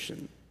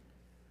superscription.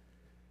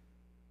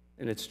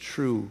 And it's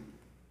true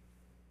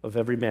of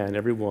every man,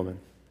 every woman,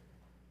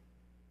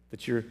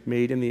 that you're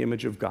made in the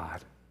image of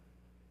God.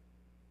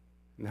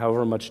 And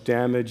however much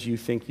damage you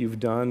think you've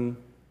done,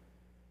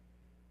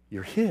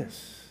 you're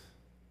His.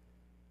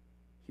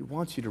 He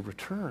wants you to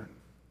return.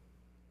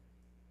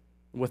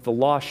 With the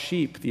lost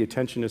sheep, the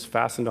attention is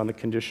fastened on the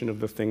condition of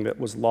the thing that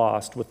was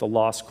lost. With the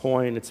lost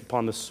coin, it's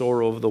upon the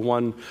sorrow of the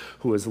one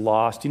who is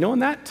lost. You know, in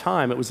that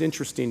time, it was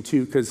interesting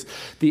too, because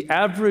the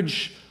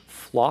average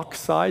flock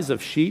size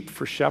of sheep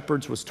for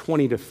shepherds was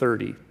 20 to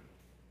 30.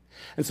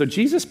 And so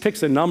Jesus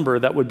picks a number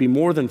that would be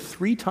more than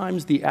 3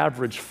 times the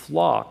average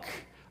flock.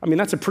 I mean,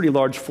 that's a pretty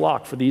large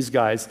flock for these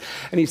guys.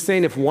 And he's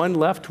saying, if one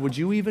left, would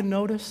you even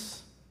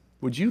notice?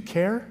 Would you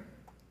care?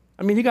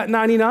 I mean, you got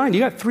 99. You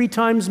got 3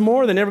 times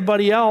more than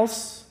everybody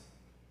else.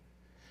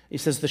 He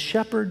says, the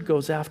shepherd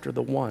goes after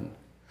the one.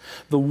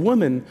 The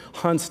woman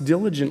hunts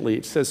diligently.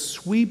 It says,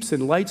 sweeps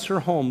and lights her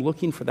home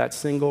looking for that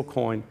single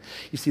coin.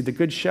 You see, the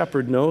good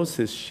shepherd knows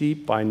his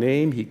sheep by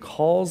name. He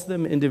calls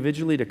them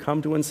individually to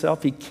come to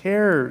himself. He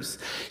cares.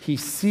 He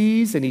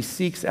sees and he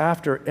seeks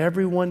after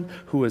everyone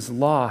who is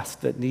lost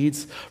that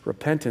needs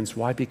repentance.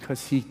 Why?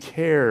 Because he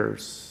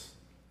cares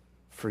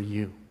for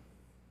you.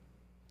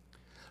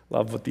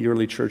 Love what the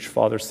early church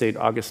father, St.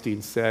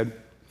 Augustine, said.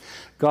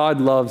 God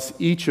loves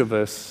each of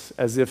us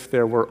as if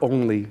there were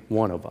only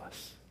one of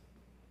us.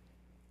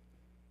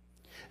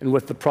 And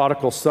with the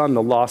prodigal son,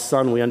 the lost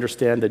son, we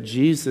understand that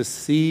Jesus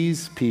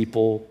sees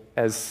people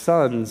as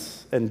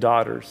sons and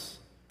daughters.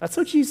 That's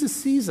how Jesus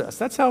sees us.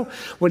 That's how,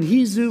 when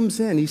he zooms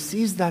in, he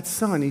sees that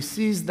son, he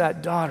sees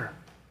that daughter.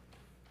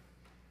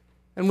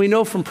 And we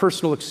know from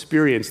personal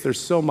experience, there's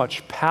so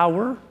much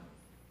power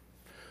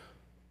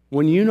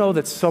when you know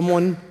that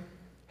someone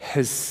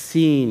has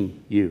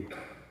seen you.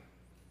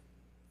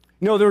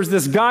 You know, there was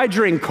this guy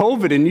during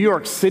COVID in New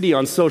York City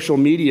on social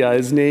media.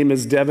 His name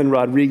is Devin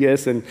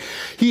Rodriguez, and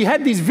he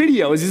had these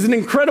videos. He's an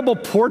incredible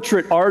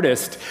portrait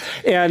artist.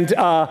 And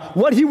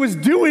what he was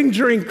doing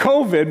during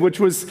COVID, which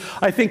was,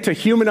 I think, to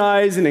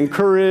humanize and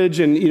encourage,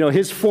 and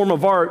his form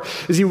of art,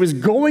 is he was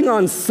going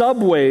on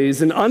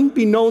subways, and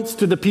unbeknownst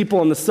to the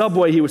people on the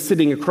subway he was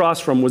sitting across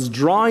from, was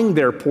drawing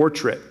their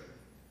portrait.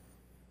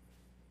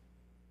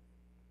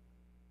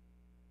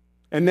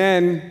 And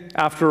then,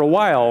 after a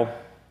while,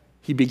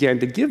 he began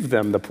to give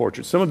them the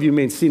portrait. Some of you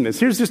may have seen this.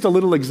 Here's just a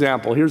little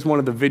example. Here's one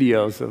of the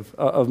videos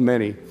of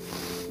many.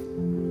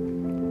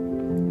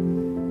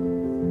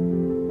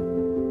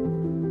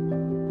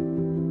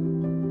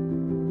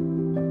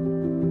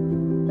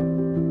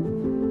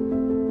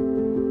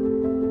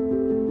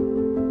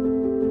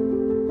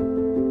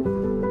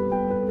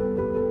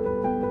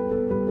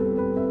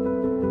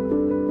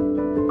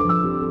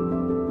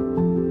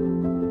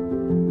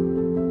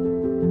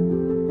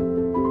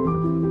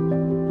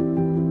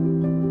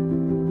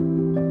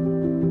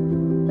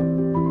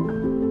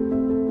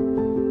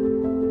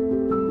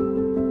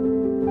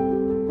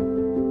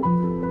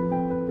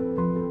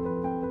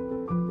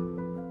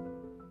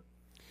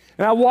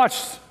 And I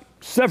watched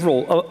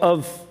several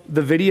of the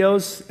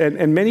videos,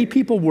 and many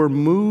people were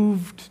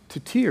moved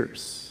to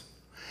tears.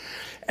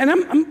 And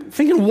I'm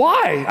thinking,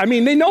 why? I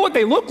mean, they know what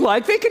they look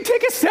like. They can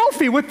take a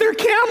selfie with their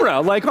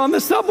camera, like on the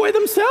subway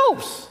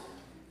themselves.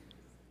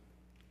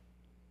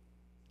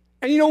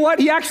 And you know what?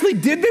 He actually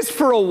did this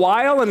for a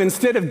while, and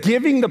instead of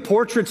giving the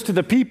portraits to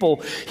the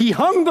people, he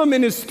hung them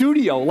in his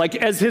studio, like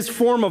as his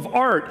form of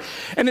art.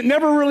 And it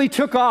never really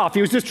took off.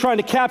 He was just trying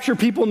to capture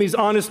people in these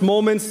honest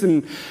moments,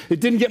 and it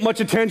didn't get much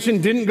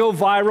attention, didn't go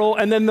viral.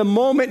 And then the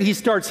moment he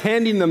starts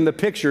handing them the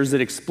pictures,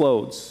 it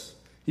explodes.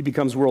 He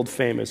becomes world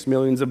famous,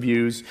 millions of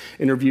views,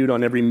 interviewed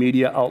on every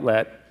media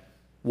outlet.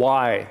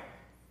 Why?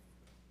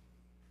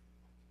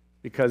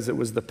 Because it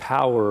was the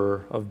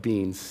power of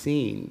being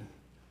seen.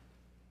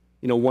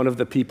 You know, one of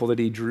the people that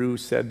he drew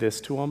said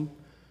this to him: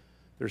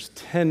 there's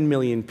 10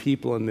 million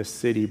people in this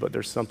city, but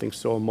there's something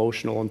so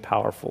emotional and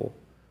powerful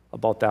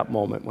about that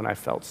moment when I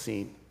felt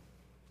seen.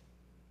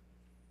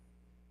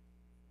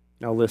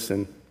 Now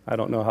listen, I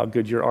don't know how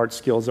good your art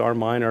skills are.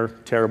 Mine are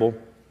terrible.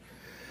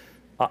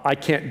 I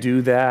can't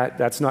do that.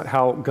 That's not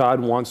how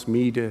God wants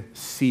me to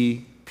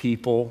see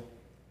people.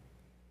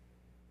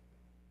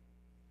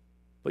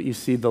 But you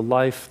see, the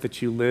life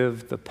that you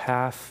live, the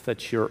path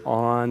that you're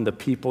on, the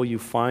people you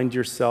find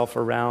yourself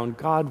around,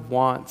 God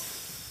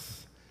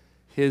wants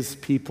his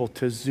people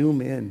to zoom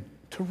in,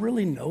 to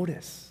really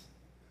notice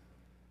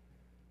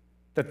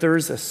that there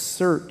is a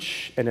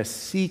search and a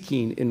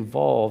seeking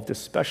involved,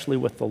 especially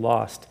with the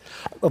lost.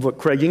 Of what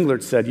Craig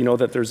Englert said,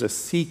 that there's a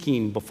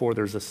seeking before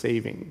there's a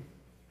saving.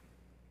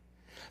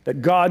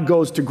 That God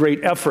goes to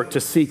great effort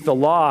to seek the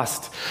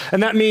lost.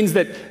 And that means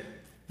that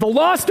the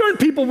lost aren't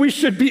people we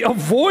should be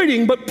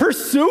avoiding, but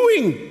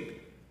pursuing.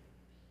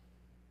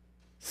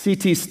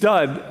 C.T.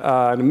 Studd,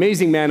 an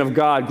amazing man of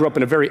God, grew up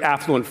in a very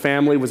affluent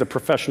family, was a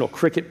professional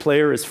cricket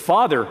player. His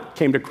father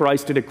came to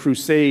Christ at a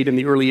crusade in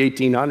the early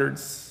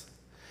 1800s.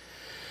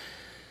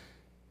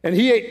 And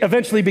he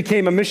eventually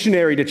became a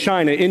missionary to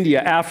China, India,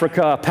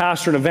 Africa, a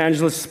pastor and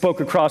evangelist,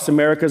 spoke across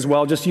America as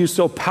well, just used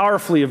so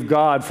powerfully of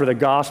God for the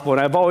gospel. And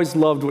I've always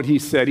loved what he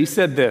said. He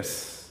said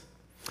this: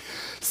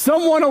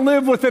 "Some want to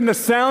live within the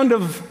sound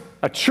of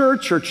a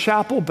church or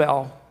chapel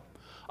bell.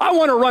 I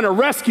want to run a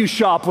rescue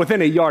shop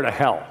within a yard of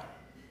hell."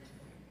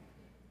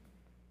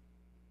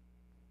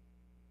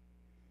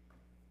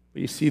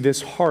 But you see,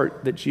 this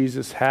heart that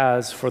Jesus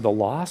has for the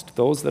lost,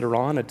 those that are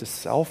on a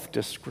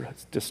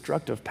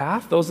self-destructive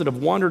path, those that have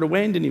wandered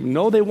away and didn't even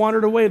know they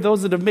wandered away,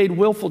 those that have made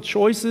willful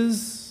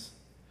choices,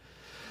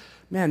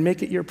 man,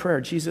 make it your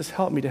prayer. Jesus,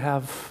 help me to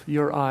have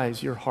your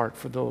eyes, your heart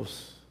for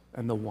those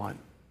and the one.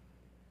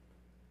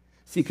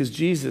 See, because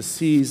Jesus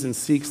sees and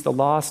seeks the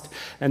lost.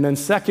 And then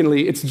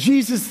secondly, it's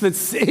Jesus that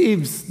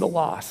saves the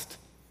lost.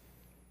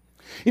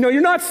 You know,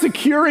 you're not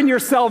secure in your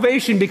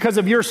salvation because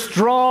of your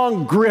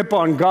strong grip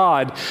on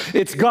God.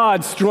 It's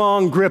God's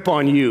strong grip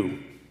on you.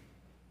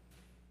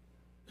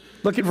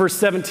 Look at verse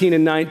 17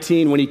 and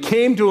 19. When he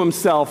came to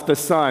himself, the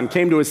son,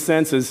 came to his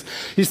senses,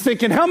 he's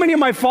thinking, how many of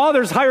my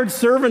father's hired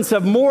servants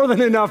have more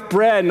than enough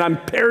bread and I'm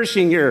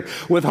perishing here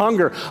with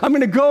hunger? I'm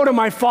going to go to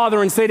my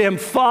father and say to him,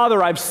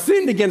 Father, I've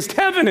sinned against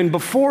heaven and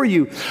before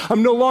you.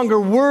 I'm no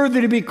longer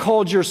worthy to be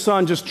called your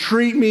son. Just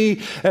treat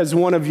me as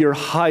one of your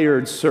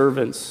hired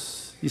servants.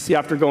 You see,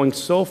 after going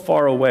so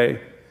far away,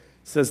 it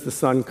says the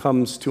son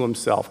comes to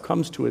himself,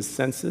 comes to his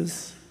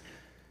senses.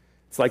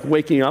 It's like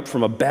waking up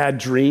from a bad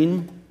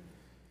dream.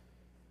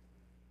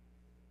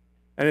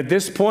 And at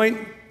this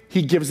point,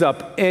 he gives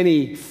up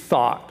any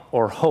thought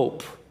or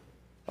hope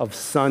of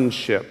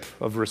sonship,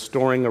 of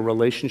restoring a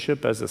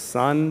relationship as a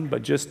son,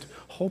 but just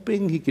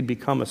hoping he could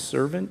become a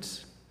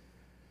servant.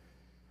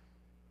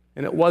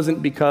 And it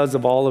wasn't because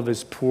of all of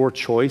his poor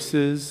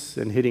choices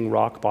and hitting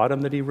rock bottom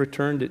that he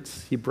returned.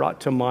 He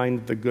brought to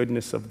mind the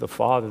goodness of the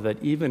Father,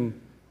 that even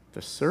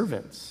the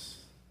servants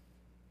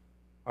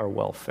are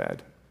well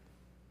fed.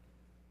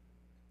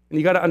 And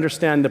you got to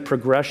understand the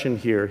progression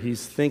here.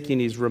 He's thinking,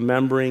 he's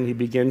remembering, he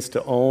begins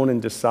to own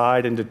and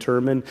decide and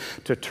determine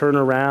to turn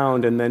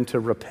around and then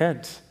to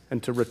repent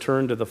and to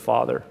return to the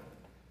Father.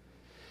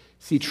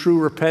 See, true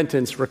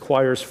repentance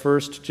requires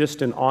first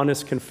just an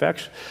honest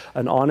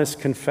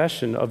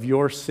confession of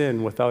your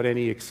sin without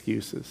any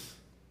excuses.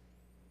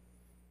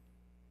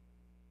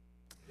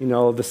 You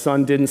know, the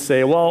son didn't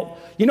say, well,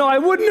 you know, I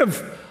wouldn't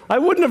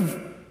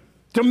have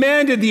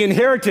demanded the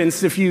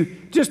inheritance if you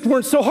just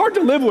weren't so hard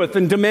to live with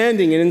and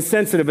demanding and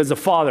insensitive as a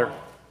father.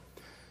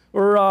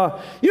 Or,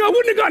 you know, I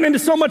wouldn't have gotten into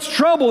so much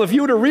trouble if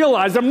you would have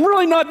realized I'm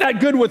really not that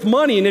good with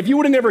money, and if you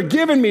would have never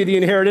given me the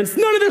inheritance,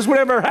 none of this would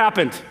have ever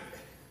happened.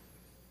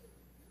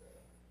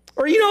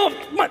 Or, you know,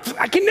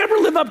 I can never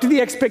live up to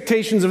the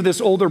expectations of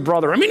this older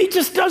brother. I mean, he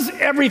just does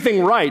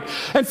everything right.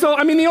 And so,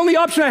 I mean, the only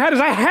option I had is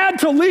I had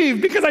to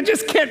leave because I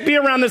just can't be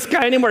around this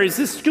guy anymore. He's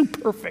just too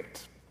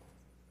perfect.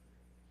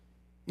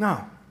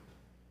 No.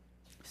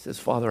 He says,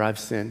 Father, I've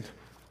sinned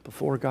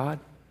before God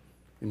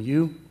and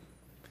you.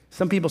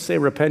 Some people say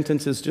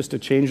repentance is just a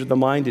change of the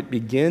mind. It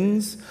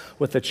begins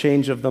with a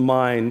change of the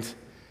mind,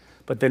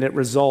 but then it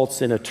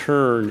results in a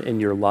turn in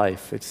your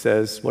life. It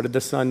says, what did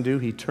the son do?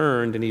 He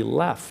turned and he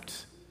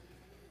left.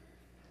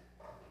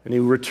 And he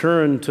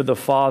returned to the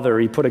Father.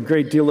 He put a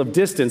great deal of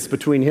distance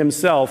between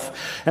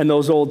himself and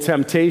those old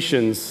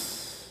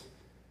temptations.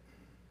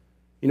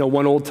 You know,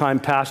 one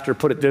old-time pastor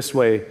put it this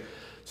way: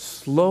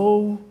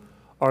 slow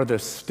are the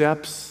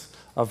steps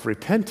of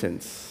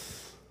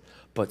repentance,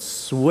 but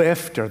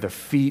swift are the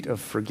feet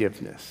of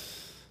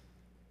forgiveness.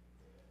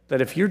 That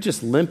if you're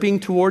just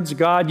limping towards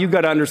God, you've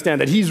got to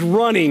understand that he's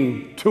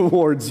running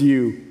towards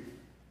you.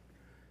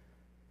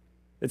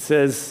 It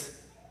says,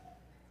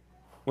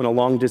 when a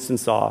long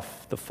distance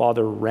off, the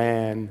father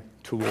ran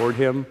toward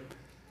him,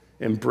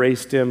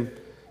 embraced him,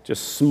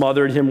 just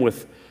smothered him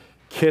with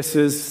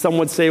kisses. Some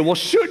would say, well,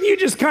 shouldn't you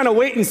just kind of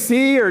wait and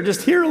see or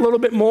just hear a little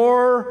bit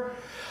more?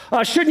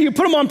 Shouldn't you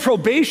put him on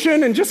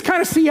probation and just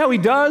kind of see how he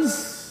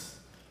does?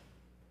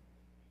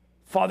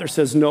 Father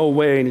says, no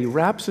way, and he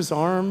wraps his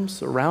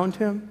arms around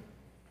him.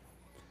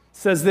 It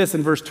says this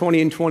in verse 20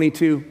 and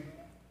 22.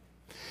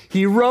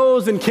 He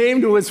rose and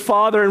came to his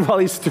father, and while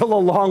he's still a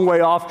long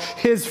way off,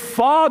 his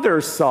father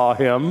saw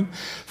him,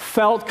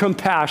 felt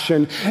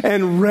compassion,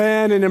 and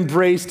ran and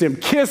embraced him,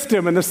 kissed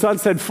him. And the son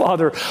said,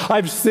 Father,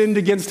 I've sinned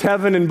against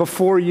heaven and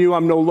before you.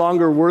 I'm no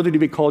longer worthy to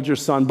be called your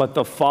son. But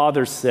the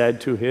father said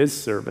to his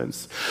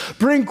servants,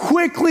 bring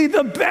quickly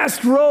the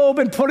best robe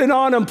and put it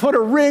on him, put a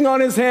ring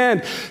on his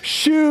hand,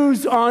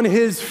 shoes on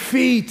his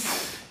feet.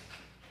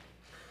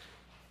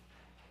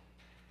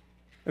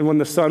 And when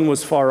the son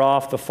was far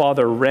off, the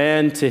father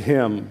ran to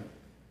him.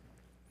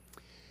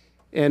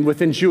 And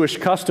within Jewish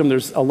custom,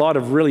 there's a lot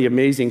of really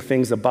amazing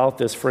things about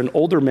this. For an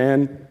older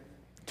man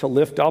to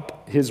lift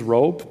up his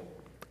robe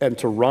and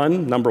to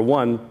run, number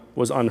one,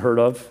 was unheard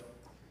of.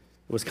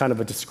 It was kind of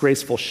a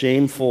disgraceful,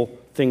 shameful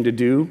thing to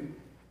do.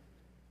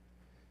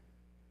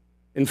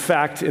 In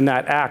fact, in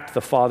that act,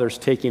 the father's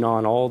taking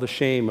on all the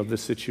shame of the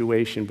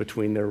situation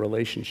between their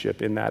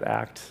relationship in that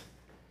act.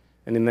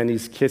 And then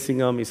he's kissing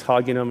him, he's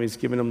hugging him, he's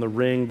giving him the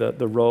ring,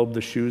 the robe,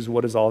 the shoes.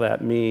 What does all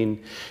that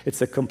mean?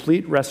 It's a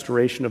complete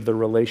restoration of the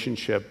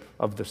relationship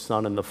of the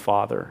son and the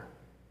father.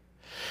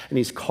 And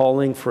he's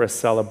calling for a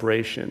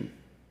celebration.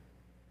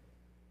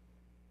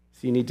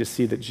 So you need to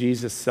see that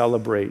Jesus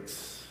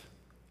celebrates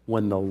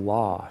when the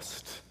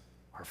lost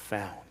are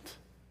found.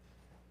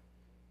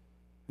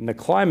 And the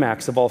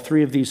climax of all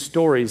three of these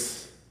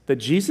stories, that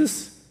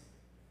Jesus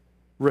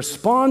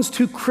responds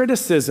to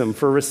criticism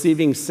for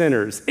receiving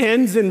sinners,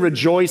 ends in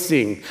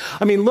rejoicing.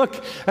 I mean,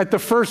 look at the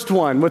first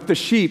one with the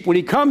sheep. When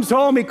he comes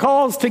home, he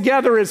calls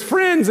together his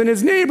friends and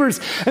his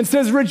neighbors and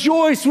says,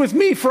 "Rejoice with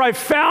me, for I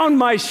found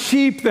my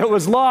sheep that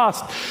was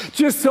lost."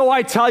 Just so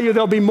I tell you,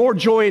 there'll be more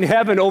joy in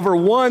heaven over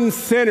one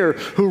sinner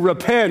who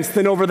repents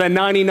than over the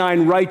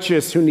 99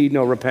 righteous who need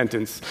no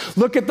repentance.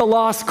 Look at the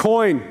lost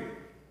coin.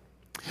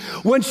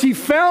 When she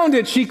found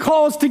it, she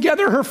calls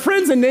together her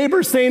friends and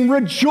neighbors saying,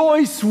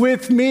 "Rejoice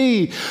with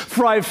me,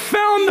 for I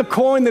found the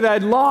coin that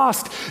I'd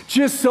lost."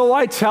 Just so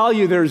I tell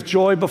you, there's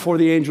joy before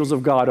the angels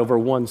of God over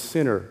one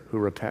sinner who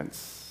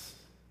repents.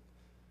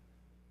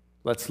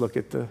 Let's look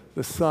at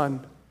the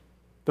son.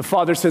 The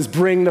father says,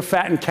 "Bring the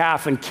fattened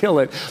calf and kill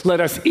it. Let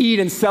us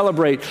eat and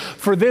celebrate.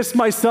 For this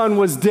my son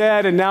was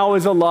dead and now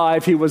is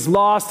alive. He was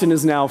lost and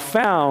is now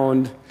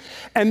found."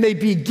 And they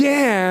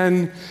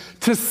began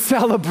to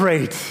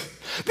celebrate.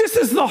 This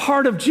is the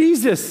heart of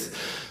Jesus,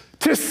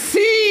 to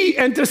see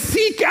and to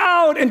seek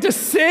out and to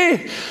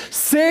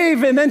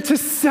save and then to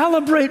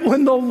celebrate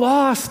when the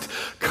lost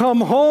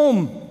come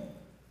home.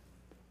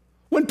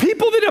 When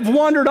people that have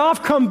wandered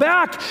off come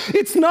back,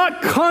 it's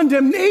not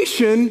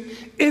condemnation,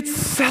 it's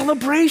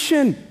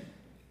celebration.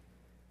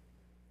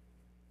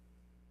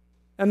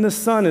 And the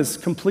son is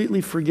completely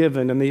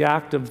forgiven. And the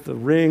act of the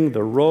ring,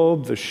 the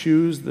robe, the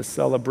shoes, the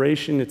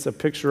celebration, it's a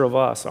picture of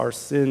us, our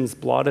sins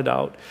blotted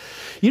out.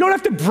 You don't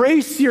have to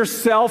brace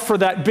yourself for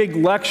that big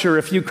lecture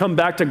if you come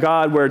back to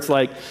God where it's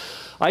like,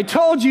 "I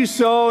told you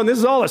so, and this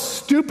is all the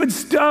stupid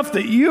stuff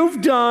that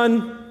you've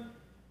done."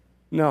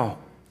 No,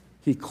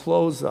 he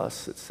clothes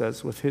us, it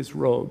says, with his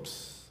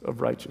robes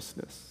of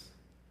righteousness.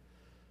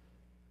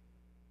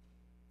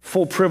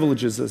 Full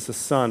privileges as a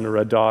son or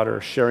a daughter,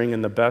 sharing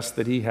in the best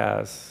that he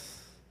has.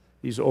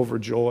 He's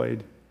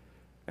overjoyed,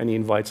 and he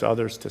invites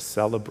others to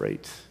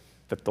celebrate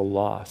that the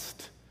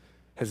lost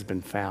has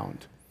been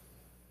found.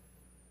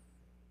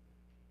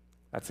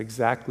 That's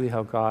exactly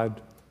how God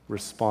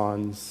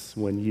responds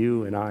when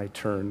you and I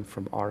turn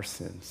from our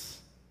sins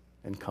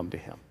and come to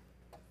him.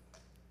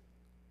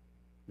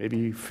 Maybe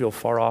you feel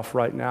far off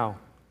right now.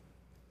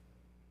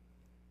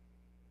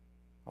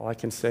 All I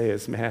can say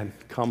is, man,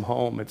 come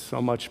home. It's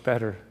so much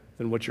better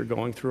than what you're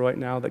going through right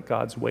now, that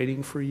God's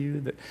waiting for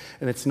you.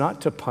 And it's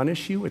not to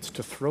punish you, it's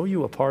to throw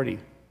you a party.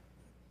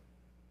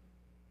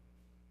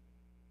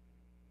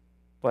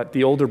 But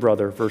the older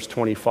brother, verse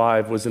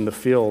 25, was in the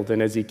field,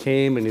 and as he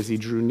came and as he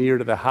drew near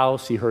to the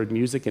house, he heard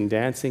music and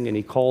dancing, and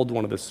he called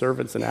one of the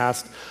servants and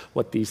asked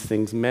what these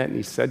things meant. And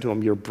he said to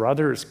him, "Your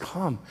brother has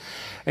come,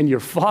 and your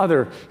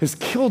father has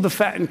killed the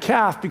fattened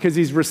calf because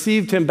he's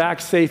received him back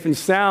safe and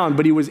sound."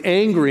 But he was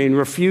angry and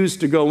refused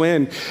to go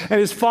in. And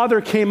his father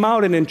came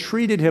out and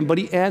entreated him, but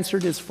he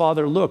answered his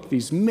father, "Look,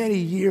 these many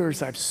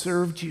years I've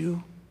served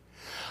you.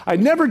 I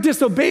never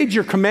disobeyed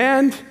your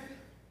command.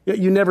 Yet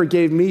you never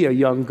gave me a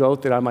young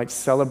goat that I might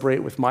celebrate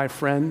with my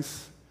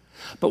friends.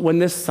 But when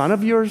this son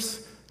of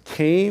yours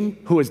came,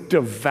 who has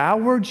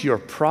devoured your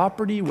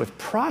property with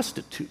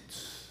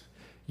prostitutes,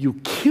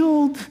 you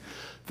killed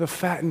the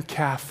fattened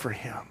calf for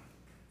him."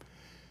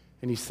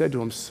 And he said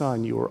to him,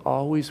 "Son, you are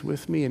always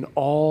with me, and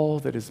all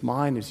that is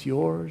mine is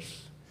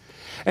yours.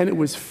 And it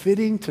was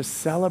fitting to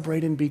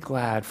celebrate and be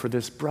glad, for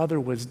this brother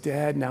was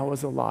dead, now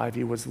is alive.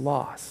 He was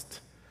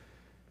lost,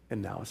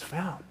 and now is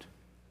found."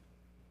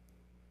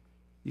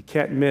 You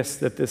can't miss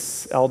that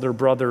this elder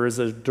brother is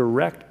a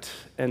direct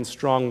and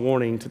strong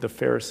warning to the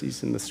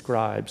Pharisees and the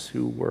scribes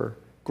who were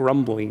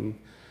grumbling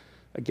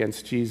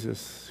against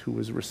Jesus, who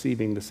was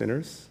receiving the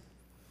sinners.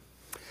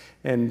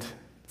 And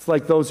it's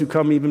like those who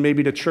come even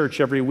maybe to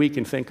church every week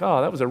and think,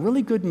 "Oh, that was a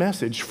really good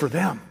message for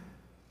them."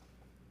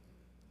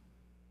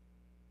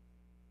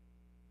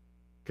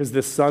 Because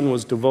this son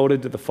was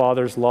devoted to the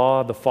Father's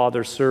law, the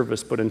Father's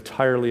service, but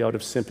entirely out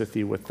of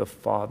sympathy with the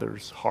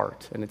Father's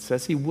heart. And it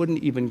says he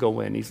wouldn't even go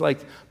in. He's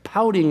like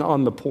pouting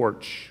on the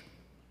porch.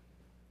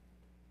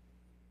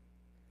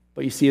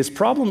 But you see, his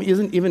problem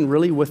isn't even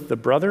really with the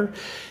brother.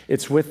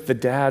 It's with the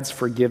dad's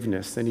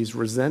forgiveness. And he's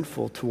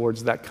resentful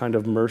towards that kind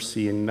of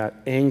mercy and that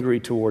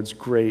angry towards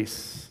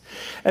grace.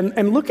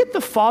 And look at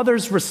the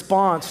father's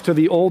response to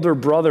the older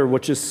brother,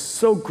 which is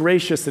so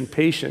gracious and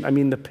patient. I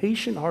mean, the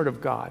patient heart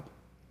of God.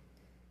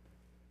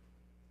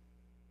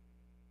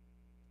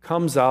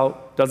 Comes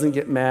out, doesn't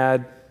get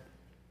mad.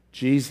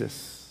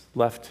 Jesus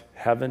left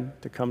heaven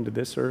to come to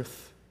this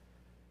earth.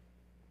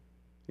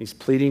 He's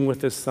pleading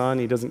with his son.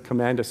 He doesn't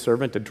command a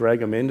servant to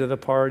drag him into the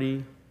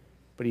party,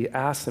 but he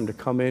asks him to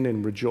come in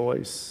and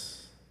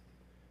rejoice.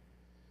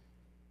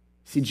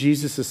 See,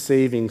 Jesus is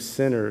saving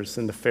sinners,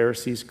 and the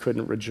Pharisees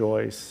couldn't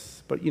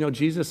rejoice. But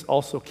Jesus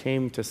also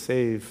came to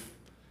save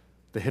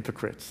the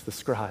hypocrites, the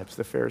scribes,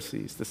 the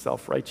Pharisees, the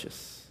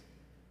self-righteous.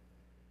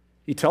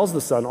 He tells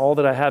the Son, all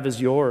that I have is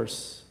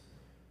yours.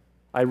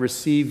 I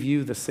receive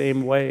you the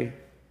same way.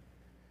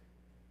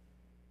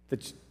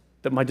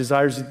 That my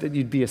desire is that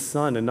you'd be a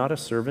son and not a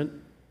servant.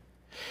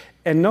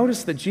 And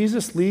notice that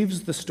Jesus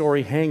leaves the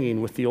story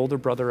hanging with the older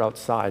brother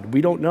outside.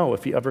 We don't know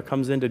if he ever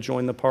comes in to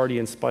join the party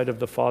in spite of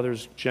the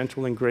Father's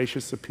gentle and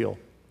gracious appeal.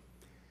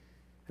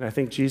 And I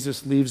think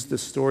Jesus leaves the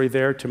story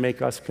there to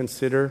make us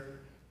consider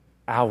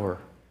our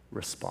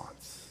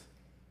response.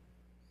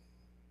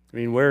 I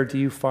mean, where do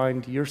you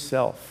find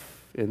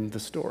yourself in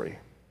the story?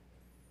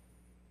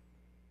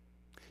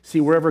 See,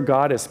 wherever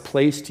God has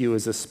placed you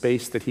is a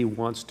space that he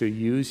wants to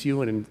use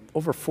you. And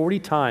over 40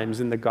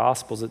 times in the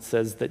Gospels, it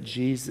says that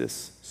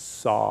Jesus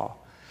saw.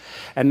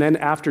 And then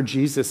after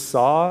Jesus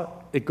saw,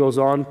 it goes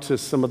on to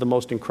some of the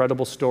most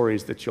incredible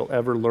stories that you'll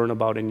ever learn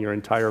about in your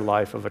entire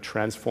life, of a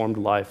transformed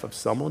life of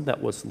someone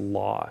that was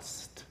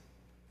lost.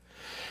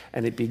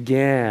 And it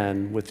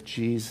began with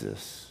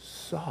Jesus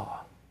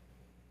saw.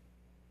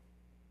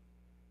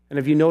 And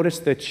have you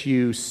noticed that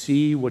you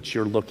see what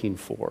you're looking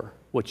for?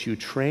 What you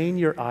train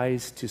your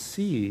eyes to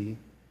see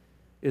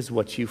is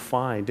what you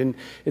find. And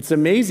it's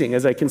amazing,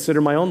 as I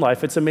consider my own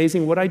life, it's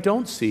amazing what I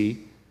don't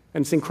see,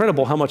 and it's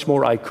incredible how much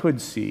more I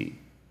could see.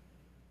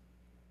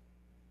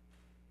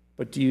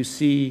 But do you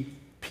see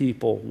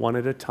people one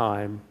at a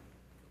time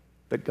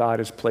that God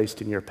has placed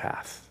in your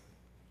path?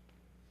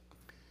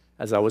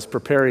 As I was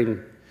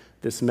preparing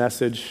this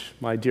message,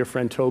 my dear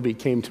friend Toby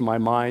came to my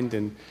mind,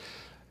 and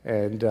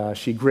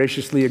she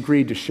graciously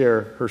agreed to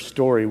share her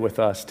story with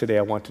us today.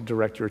 I want to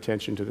direct your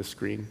attention to the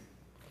screen.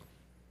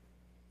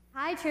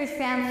 Hi, church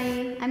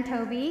family. I'm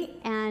Toby,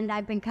 and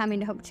I've been coming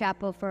to Hope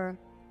Chapel for,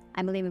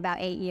 I believe, about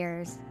 8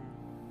 years.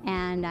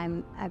 And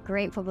I'm a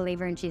grateful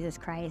believer in Jesus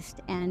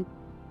Christ. And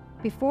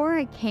before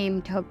I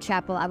came to Hope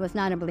Chapel, I was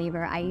not a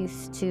believer. I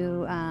used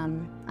to,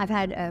 I've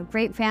had a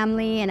great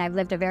family, and I've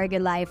lived a very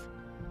good life.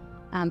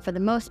 For the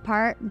most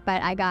part,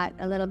 but I got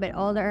a little bit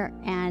older,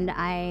 and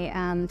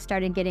I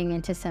started getting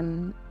into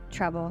some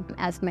trouble.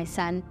 As my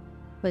son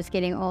was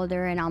getting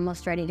older and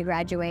almost ready to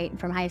graduate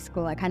from high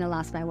school, I kind of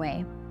lost my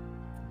way.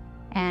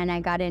 And I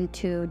got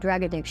into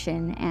drug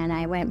addiction, and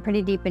I went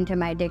pretty deep into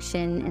my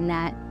addiction in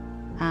that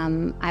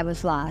I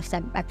was lost.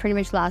 I pretty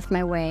much lost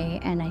my way,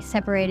 and I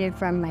separated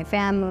from my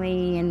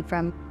family and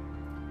from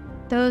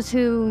those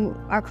who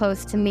are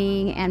close to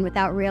me, and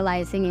without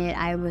realizing it,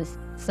 I was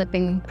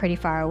slipping pretty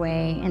far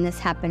away. And this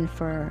happened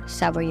for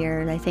several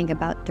years. I think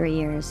about 3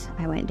 years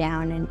I went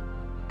down, and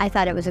I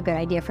thought it was a good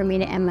idea for me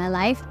to end my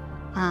life.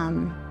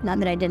 Not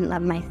that I didn't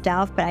love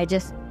myself, but I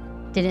just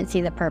didn't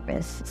see the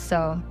purpose.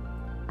 So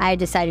I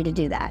decided to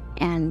do that,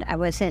 and I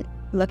wasn't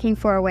looking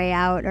for a way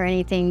out or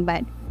anything,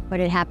 but what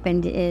had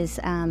happened is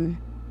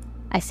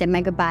I said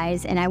my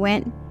goodbyes, and I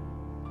went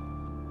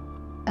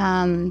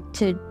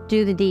to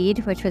do the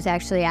deed, which was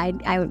actually,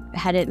 I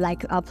had it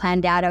like all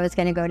planned out. I was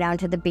going to go down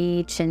to the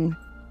beach and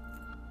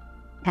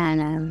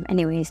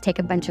anyways, take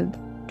a bunch of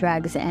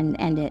drugs and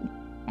end it.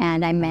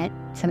 And I met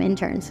some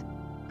interns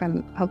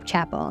from Hope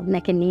Chapel,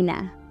 Nick and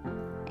Nina.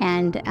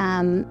 And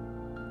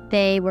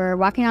they were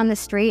walking on the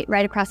street,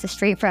 right across the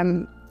street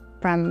from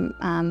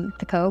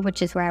the Cove,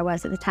 which is where I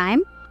was at the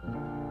time.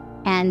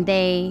 And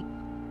they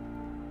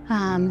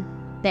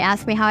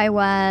asked me how I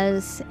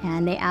was,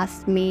 and they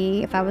asked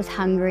me if I was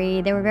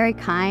hungry. They were very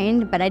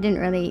kind, but I didn't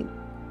really,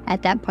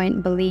 at that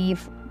point,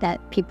 believe that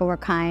people were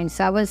kind.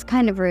 So I was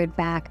kind of rude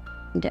back.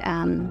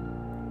 And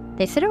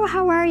they said, "Oh,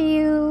 how are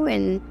you?"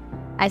 And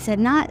I said,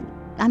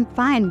 "I'm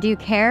fine. Do you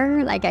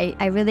care?" Like,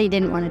 I really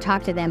didn't want to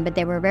talk to them, but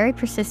they were very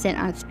persistent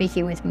on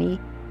speaking with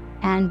me.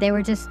 And they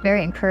were just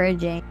very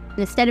encouraging. And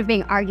instead of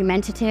being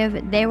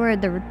argumentative, they were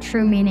the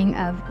true meaning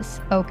of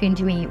spoken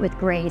to me with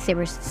grace. They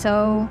were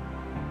so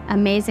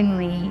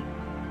amazingly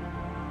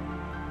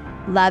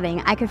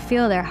loving. I could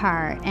feel their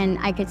heart, and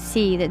I could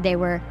see that they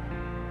were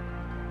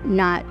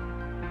not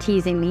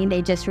teasing me.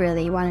 They just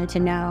really wanted to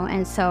know.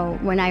 And so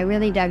when I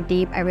really dug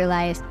deep, I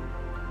realized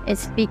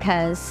it's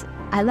because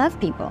I love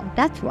people.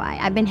 That's why.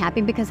 I've been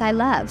happy because I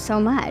love so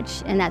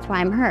much, and that's why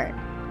I'm hurt.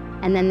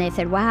 And then they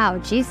said, "Wow,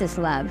 Jesus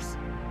loves.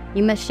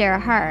 You must share a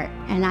heart."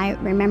 And I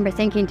remember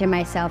thinking to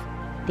myself,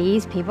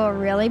 these people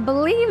really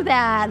believe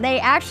that. They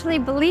actually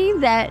believe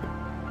that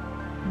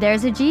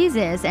there's a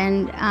Jesus,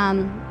 and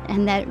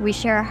that we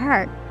share a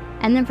heart.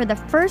 And then for the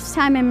first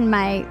time in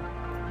my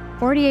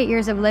 48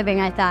 years of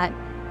living, I thought,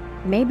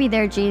 maybe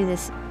their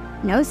Jesus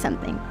knows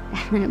something,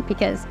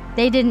 because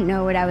they didn't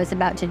know what I was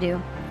about to do.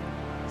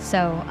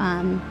 So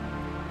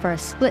for a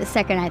split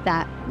second, I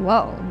thought,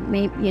 whoa,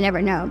 maybe, you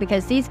never know,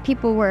 because these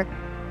people were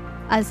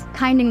as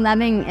kind and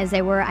loving as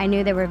they were. I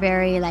knew they were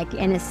very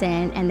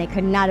innocent, and they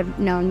could not have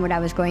known what I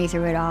was going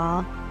through at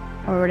all,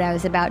 or what I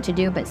was about to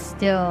do, but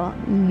still,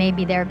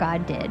 maybe their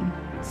God did.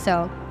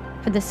 So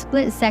for the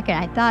split second,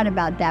 I thought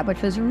about that,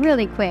 which was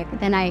really quick.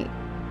 Then I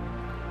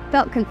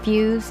felt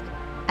confused.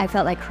 I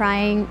felt like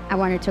crying. I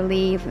wanted to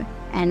leave.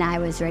 and I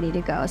was ready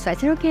to go. So I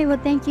said, okay, well,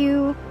 thank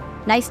you.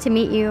 Nice to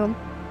meet you.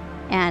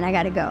 And I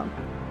got to go.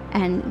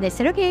 And they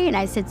said, okay. And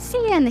I said,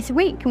 see ya. And they said,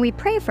 wait, can we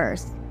pray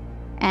first?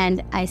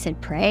 And I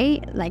said,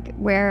 pray? Like,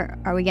 where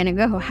are we going to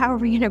go? How are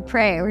we going to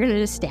pray? We're going to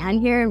just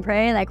stand here and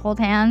pray, like hold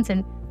hands?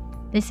 And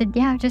they said,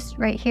 yeah, just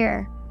right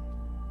here.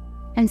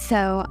 And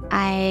so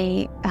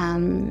I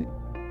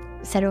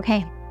said,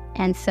 okay.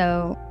 And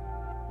so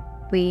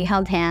we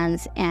held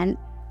hands. And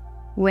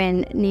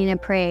when Nina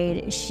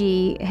prayed,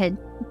 she had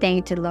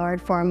thanked the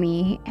Lord for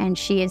me. And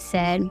she had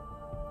said,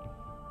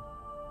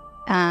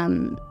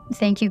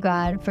 thank you,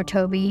 God, for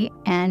Toby.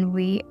 And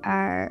we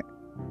are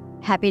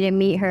happy to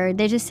meet her.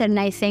 They just said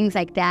nice things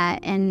like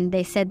that. And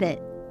they said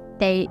that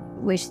they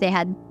wish they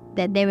had,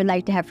 that they would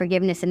like to have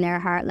forgiveness in their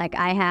heart like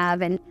I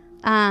have.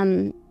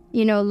 And,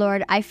 you know,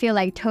 Lord, I feel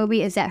like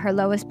Toby is at her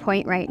lowest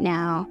point right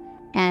now.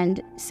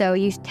 And so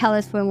you tell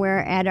us when we're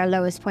at our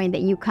lowest point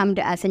that you come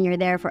to us and you're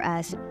there for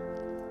us.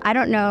 I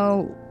don't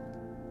know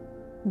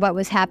what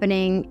was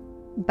happening,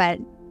 but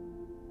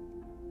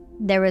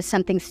there was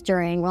something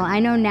stirring. Well, I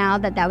know now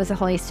that that was the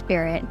Holy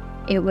Spirit.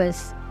 It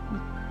was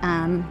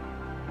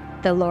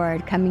the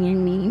Lord coming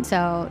in me.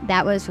 So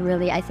that was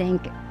really, I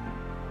think,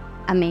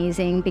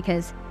 amazing,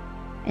 because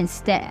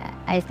instead,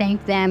 I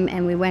thanked them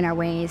and we went our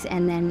ways.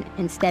 And then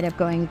instead of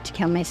going to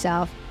kill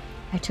myself,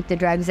 I took the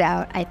drugs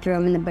out. I threw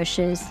them in the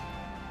bushes.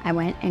 I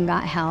went and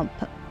got help.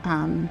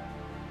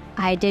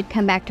 I did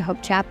come back to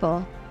Hope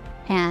Chapel,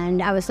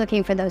 and I was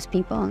looking for those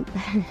people,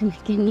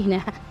 you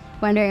know,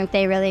 wondering if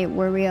they really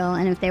were real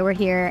and if they were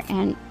here,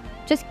 and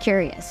just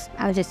curious.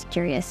 I was just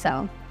curious.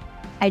 So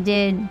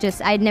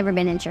I'd never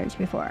been in church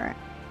before.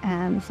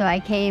 So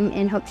I came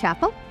in Hope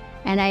Chapel,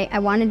 and I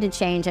wanted to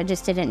change. I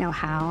just didn't know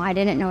how. I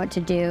didn't know what to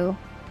do.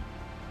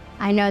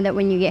 I know that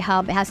when you get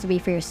help, it has to be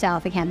for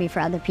yourself. It can't be for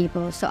other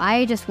people. So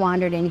I just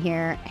wandered in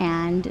here,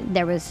 and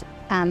there was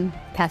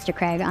Pastor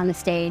Craig on the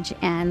stage,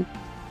 and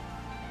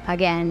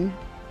again,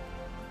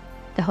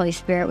 the Holy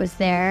Spirit was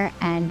there,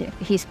 and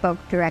he spoke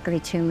directly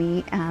to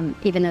me.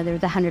 Even though there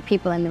was 100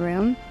 people in the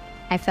room,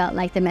 I felt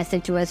like the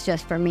message was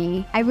just for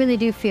me. I really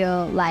do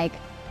feel like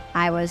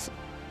I was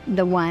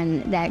the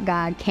one that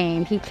God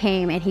came. He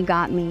came and he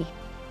got me.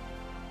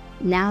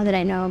 Now that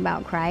I know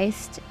about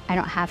Christ, I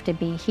don't have to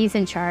be. He's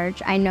in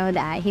charge. I know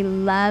that. He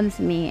loves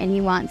me, and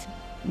he wants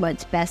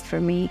what's best for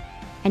me.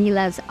 And he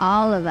loves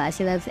all of us.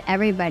 He loves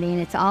everybody,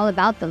 and it's all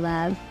about the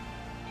love.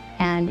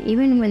 And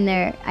even when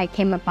I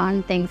came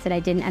upon things that I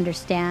didn't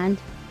understand,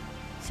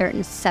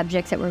 certain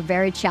subjects that were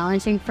very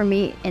challenging for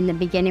me in the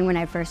beginning when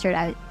I first heard,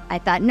 I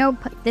thought, nope,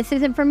 this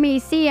isn't for me,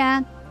 see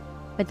ya.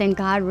 But then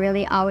God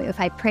really always, if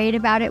I prayed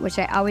about it, which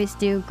I always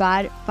do,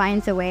 God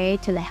finds a way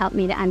to help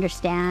me to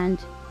understand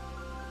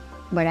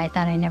what I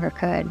thought I never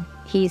could.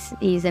 He's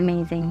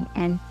amazing,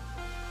 and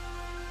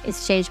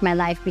it's changed my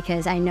life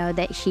because I know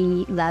that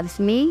he loves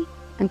me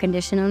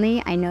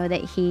unconditionally. I know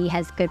that he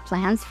has good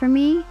plans for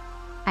me.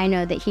 I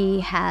know that he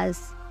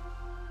has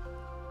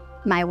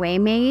my way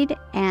made,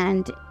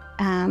 and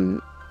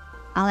all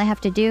I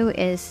have to do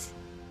is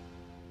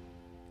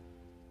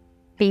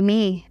be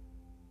me.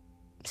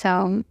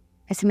 So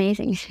it's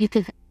amazing.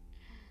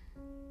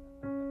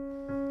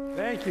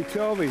 Thank you,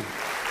 Toby.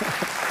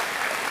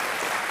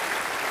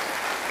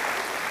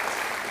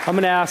 I'm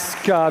going to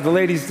ask the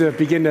ladies to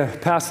begin to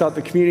pass out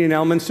the communion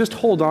elements. Just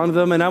hold on to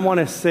them, and I want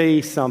to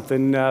say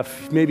something.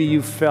 Maybe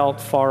you felt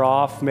far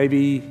off.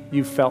 Maybe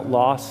you felt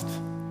lost.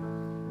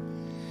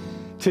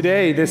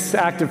 Today, this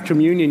act of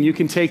communion, you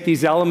can take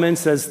these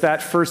elements as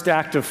that first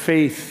act of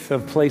faith,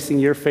 of placing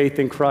your faith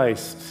in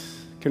Christ,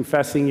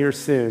 confessing your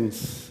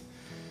sins,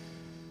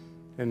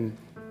 and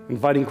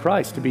inviting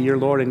Christ to be your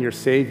Lord and your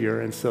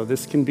Savior. And so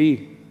this can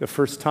be the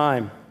first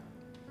time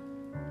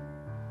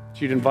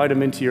that you'd invite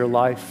him into your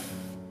life.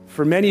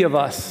 For many of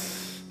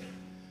us,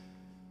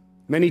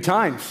 many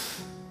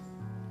times,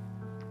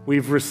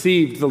 we've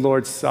received the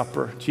Lord's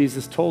Supper.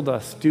 Jesus told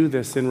us, do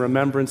this in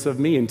remembrance of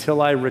me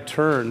until I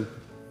return.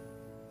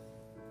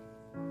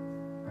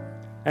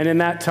 And in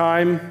that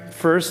time,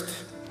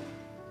 first,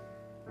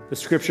 the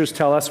scriptures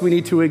tell us we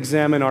need to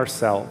examine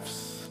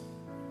ourselves,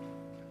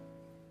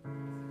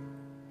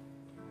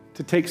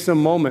 to take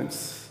some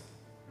moments.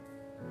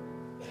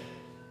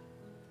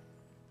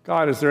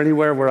 God, is there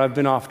anywhere where I've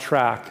been off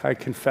track? I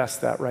confess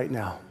that right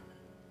now.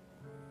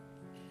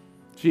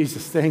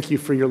 Jesus, thank you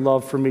for your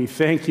love for me.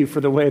 Thank you for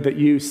the way that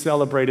you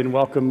celebrate and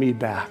welcome me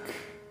back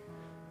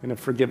and have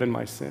forgiven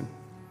my sin.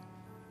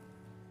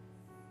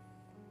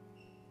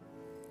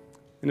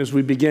 And as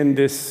we begin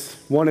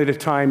this one at a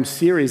time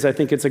series, I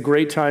think it's a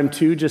great time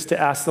too just to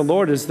ask the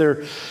Lord, is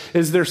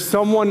there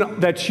someone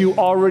that you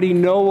already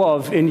know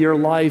of in your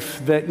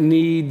life that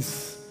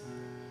needs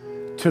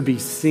to be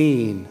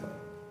seen?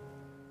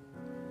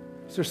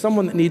 Is there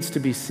someone that needs to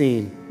be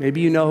seen?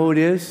 Maybe you know who it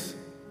is.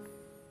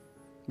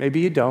 Maybe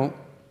you don't.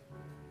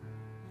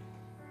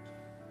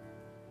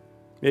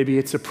 Maybe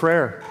it's a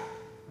prayer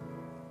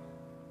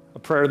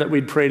that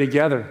we'd pray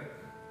together.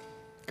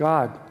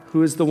 God,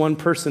 who is the one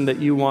person that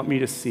you want me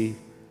to see,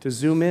 to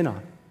zoom in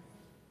on?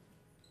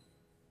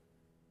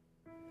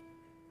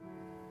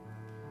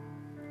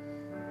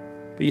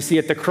 But you see,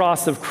 at the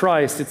cross of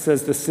Christ, it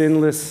says the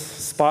sinless,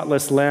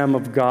 spotless Lamb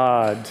of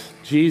God,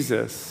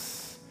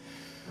 Jesus,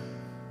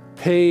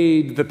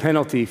 paid the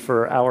penalty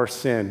for our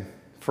sin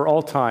for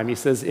all time. He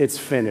says, it's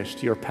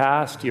finished. Your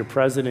past, your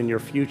present, and your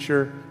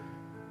future,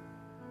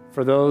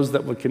 for those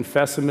that would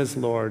confess him as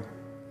Lord.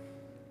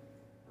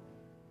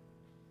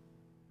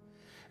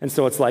 And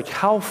so it's like,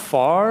 how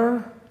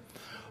far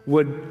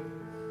would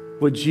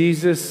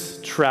Jesus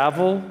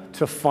travel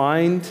to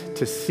find,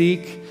 to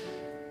seek,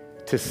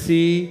 to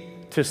see,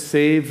 to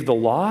save the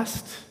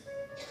lost?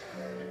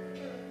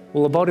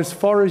 Well, about as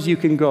far as you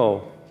can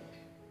go,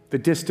 the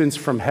distance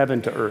from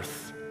heaven to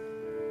earth.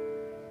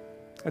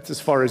 That's as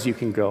far as you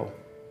can go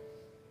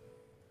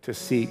to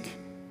seek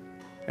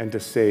and to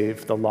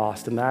save the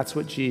lost. And that's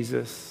what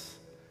Jesus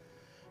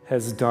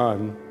has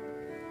done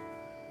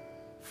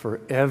for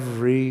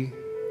every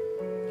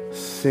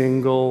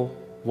single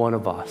one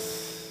of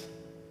us.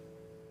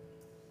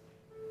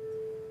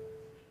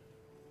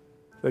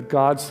 That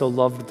God so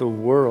loved the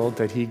world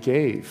that he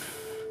gave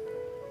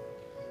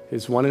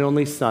his one and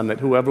only Son, that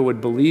whoever would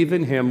believe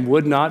in him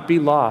would not be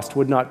lost,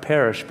 would not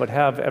perish, but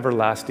have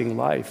everlasting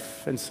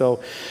life. And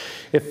so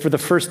if for the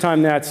first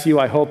time that's you,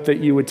 I hope that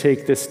you would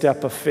take this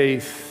step of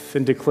faith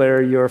and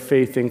declare your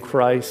faith in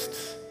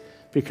Christ,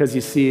 because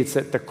you see, it's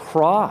at the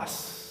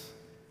cross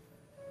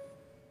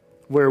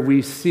where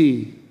we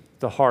see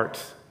the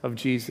heart of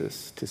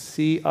Jesus, to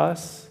see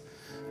us,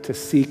 to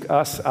seek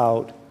us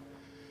out,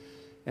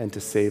 and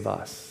to save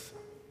us.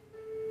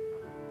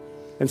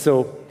 And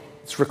so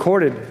it's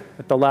recorded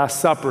at the Last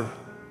Supper,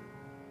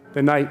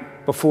 the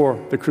night before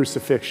the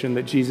crucifixion,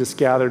 that Jesus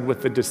gathered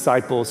with the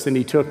disciples, and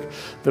he took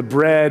the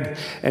bread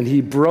and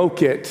he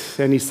broke it,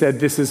 and he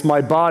said, "This is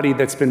my body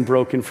that's been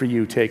broken for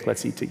you. Take,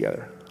 let's eat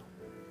together."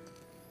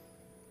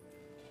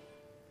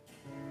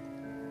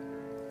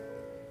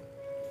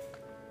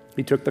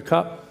 He took the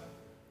cup,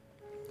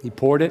 he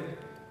poured it,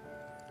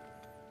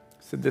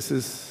 said, "This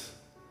is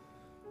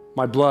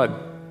my blood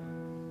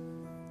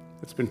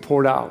that's been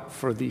poured out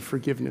for the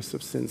forgiveness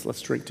of sins. Let's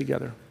drink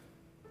together."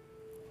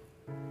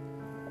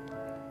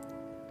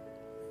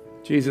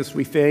 Jesus,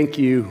 we thank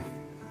you.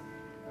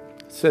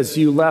 It says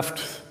you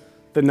left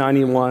the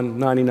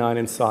 99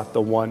 and sought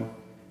the one.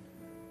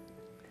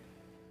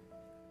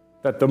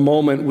 That the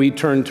moment we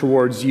turned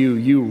towards you,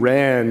 you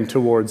ran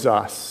towards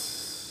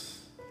us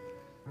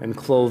and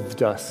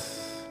clothed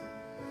us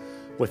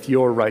with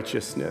your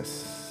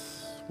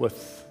righteousness,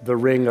 with the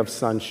ring of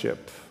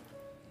sonship.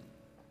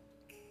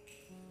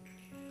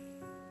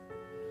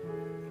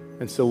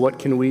 And so what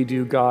can we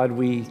do, God?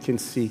 We can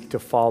seek to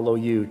follow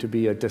you, to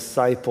be a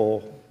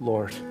disciple,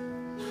 Lord,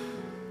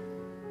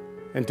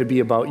 and to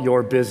be about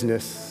your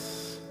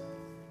business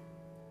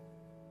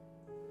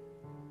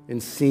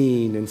in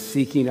seeing and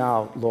seeking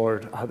out,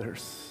 Lord,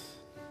 others,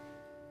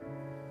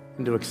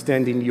 into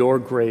extending your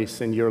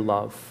grace and your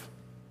love,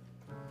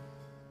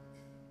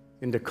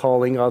 into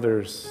calling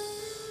others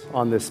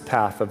on this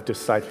path of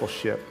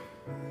discipleship,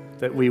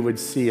 that we would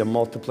see a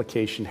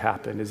multiplication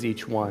happen as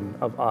each one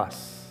of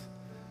us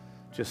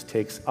just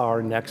takes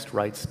our next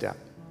right step.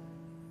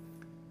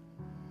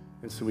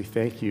 And so we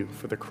thank you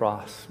for the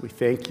cross. We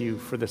thank you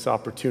for this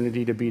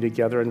opportunity to be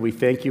together, and we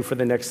thank you for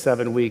the next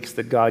 7 weeks,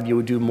 that God, you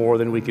would do more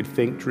than we could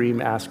think,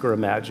 dream, ask, or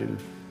imagine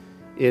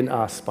in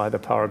us by the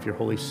power of your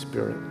Holy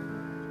Spirit,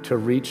 to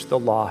reach the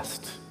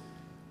lost,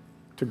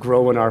 to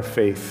grow in our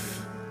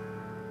faith,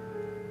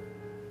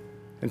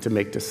 and to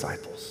make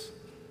disciples.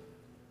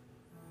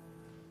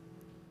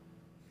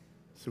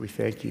 So we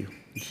thank you.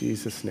 In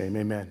Jesus' name,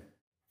 amen.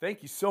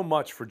 Thank you so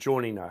much for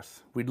joining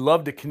us. We'd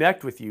love to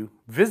connect with you.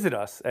 Visit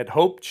us at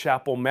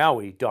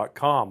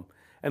hopechapelmaui.com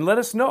and let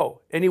us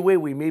know any way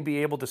we may be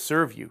able to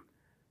serve you.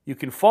 You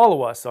can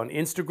follow us on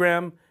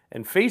Instagram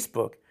and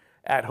Facebook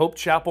at Hope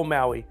Chapel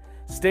Maui.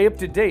 Stay up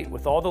to date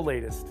with all the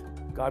latest.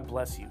 God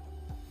bless you.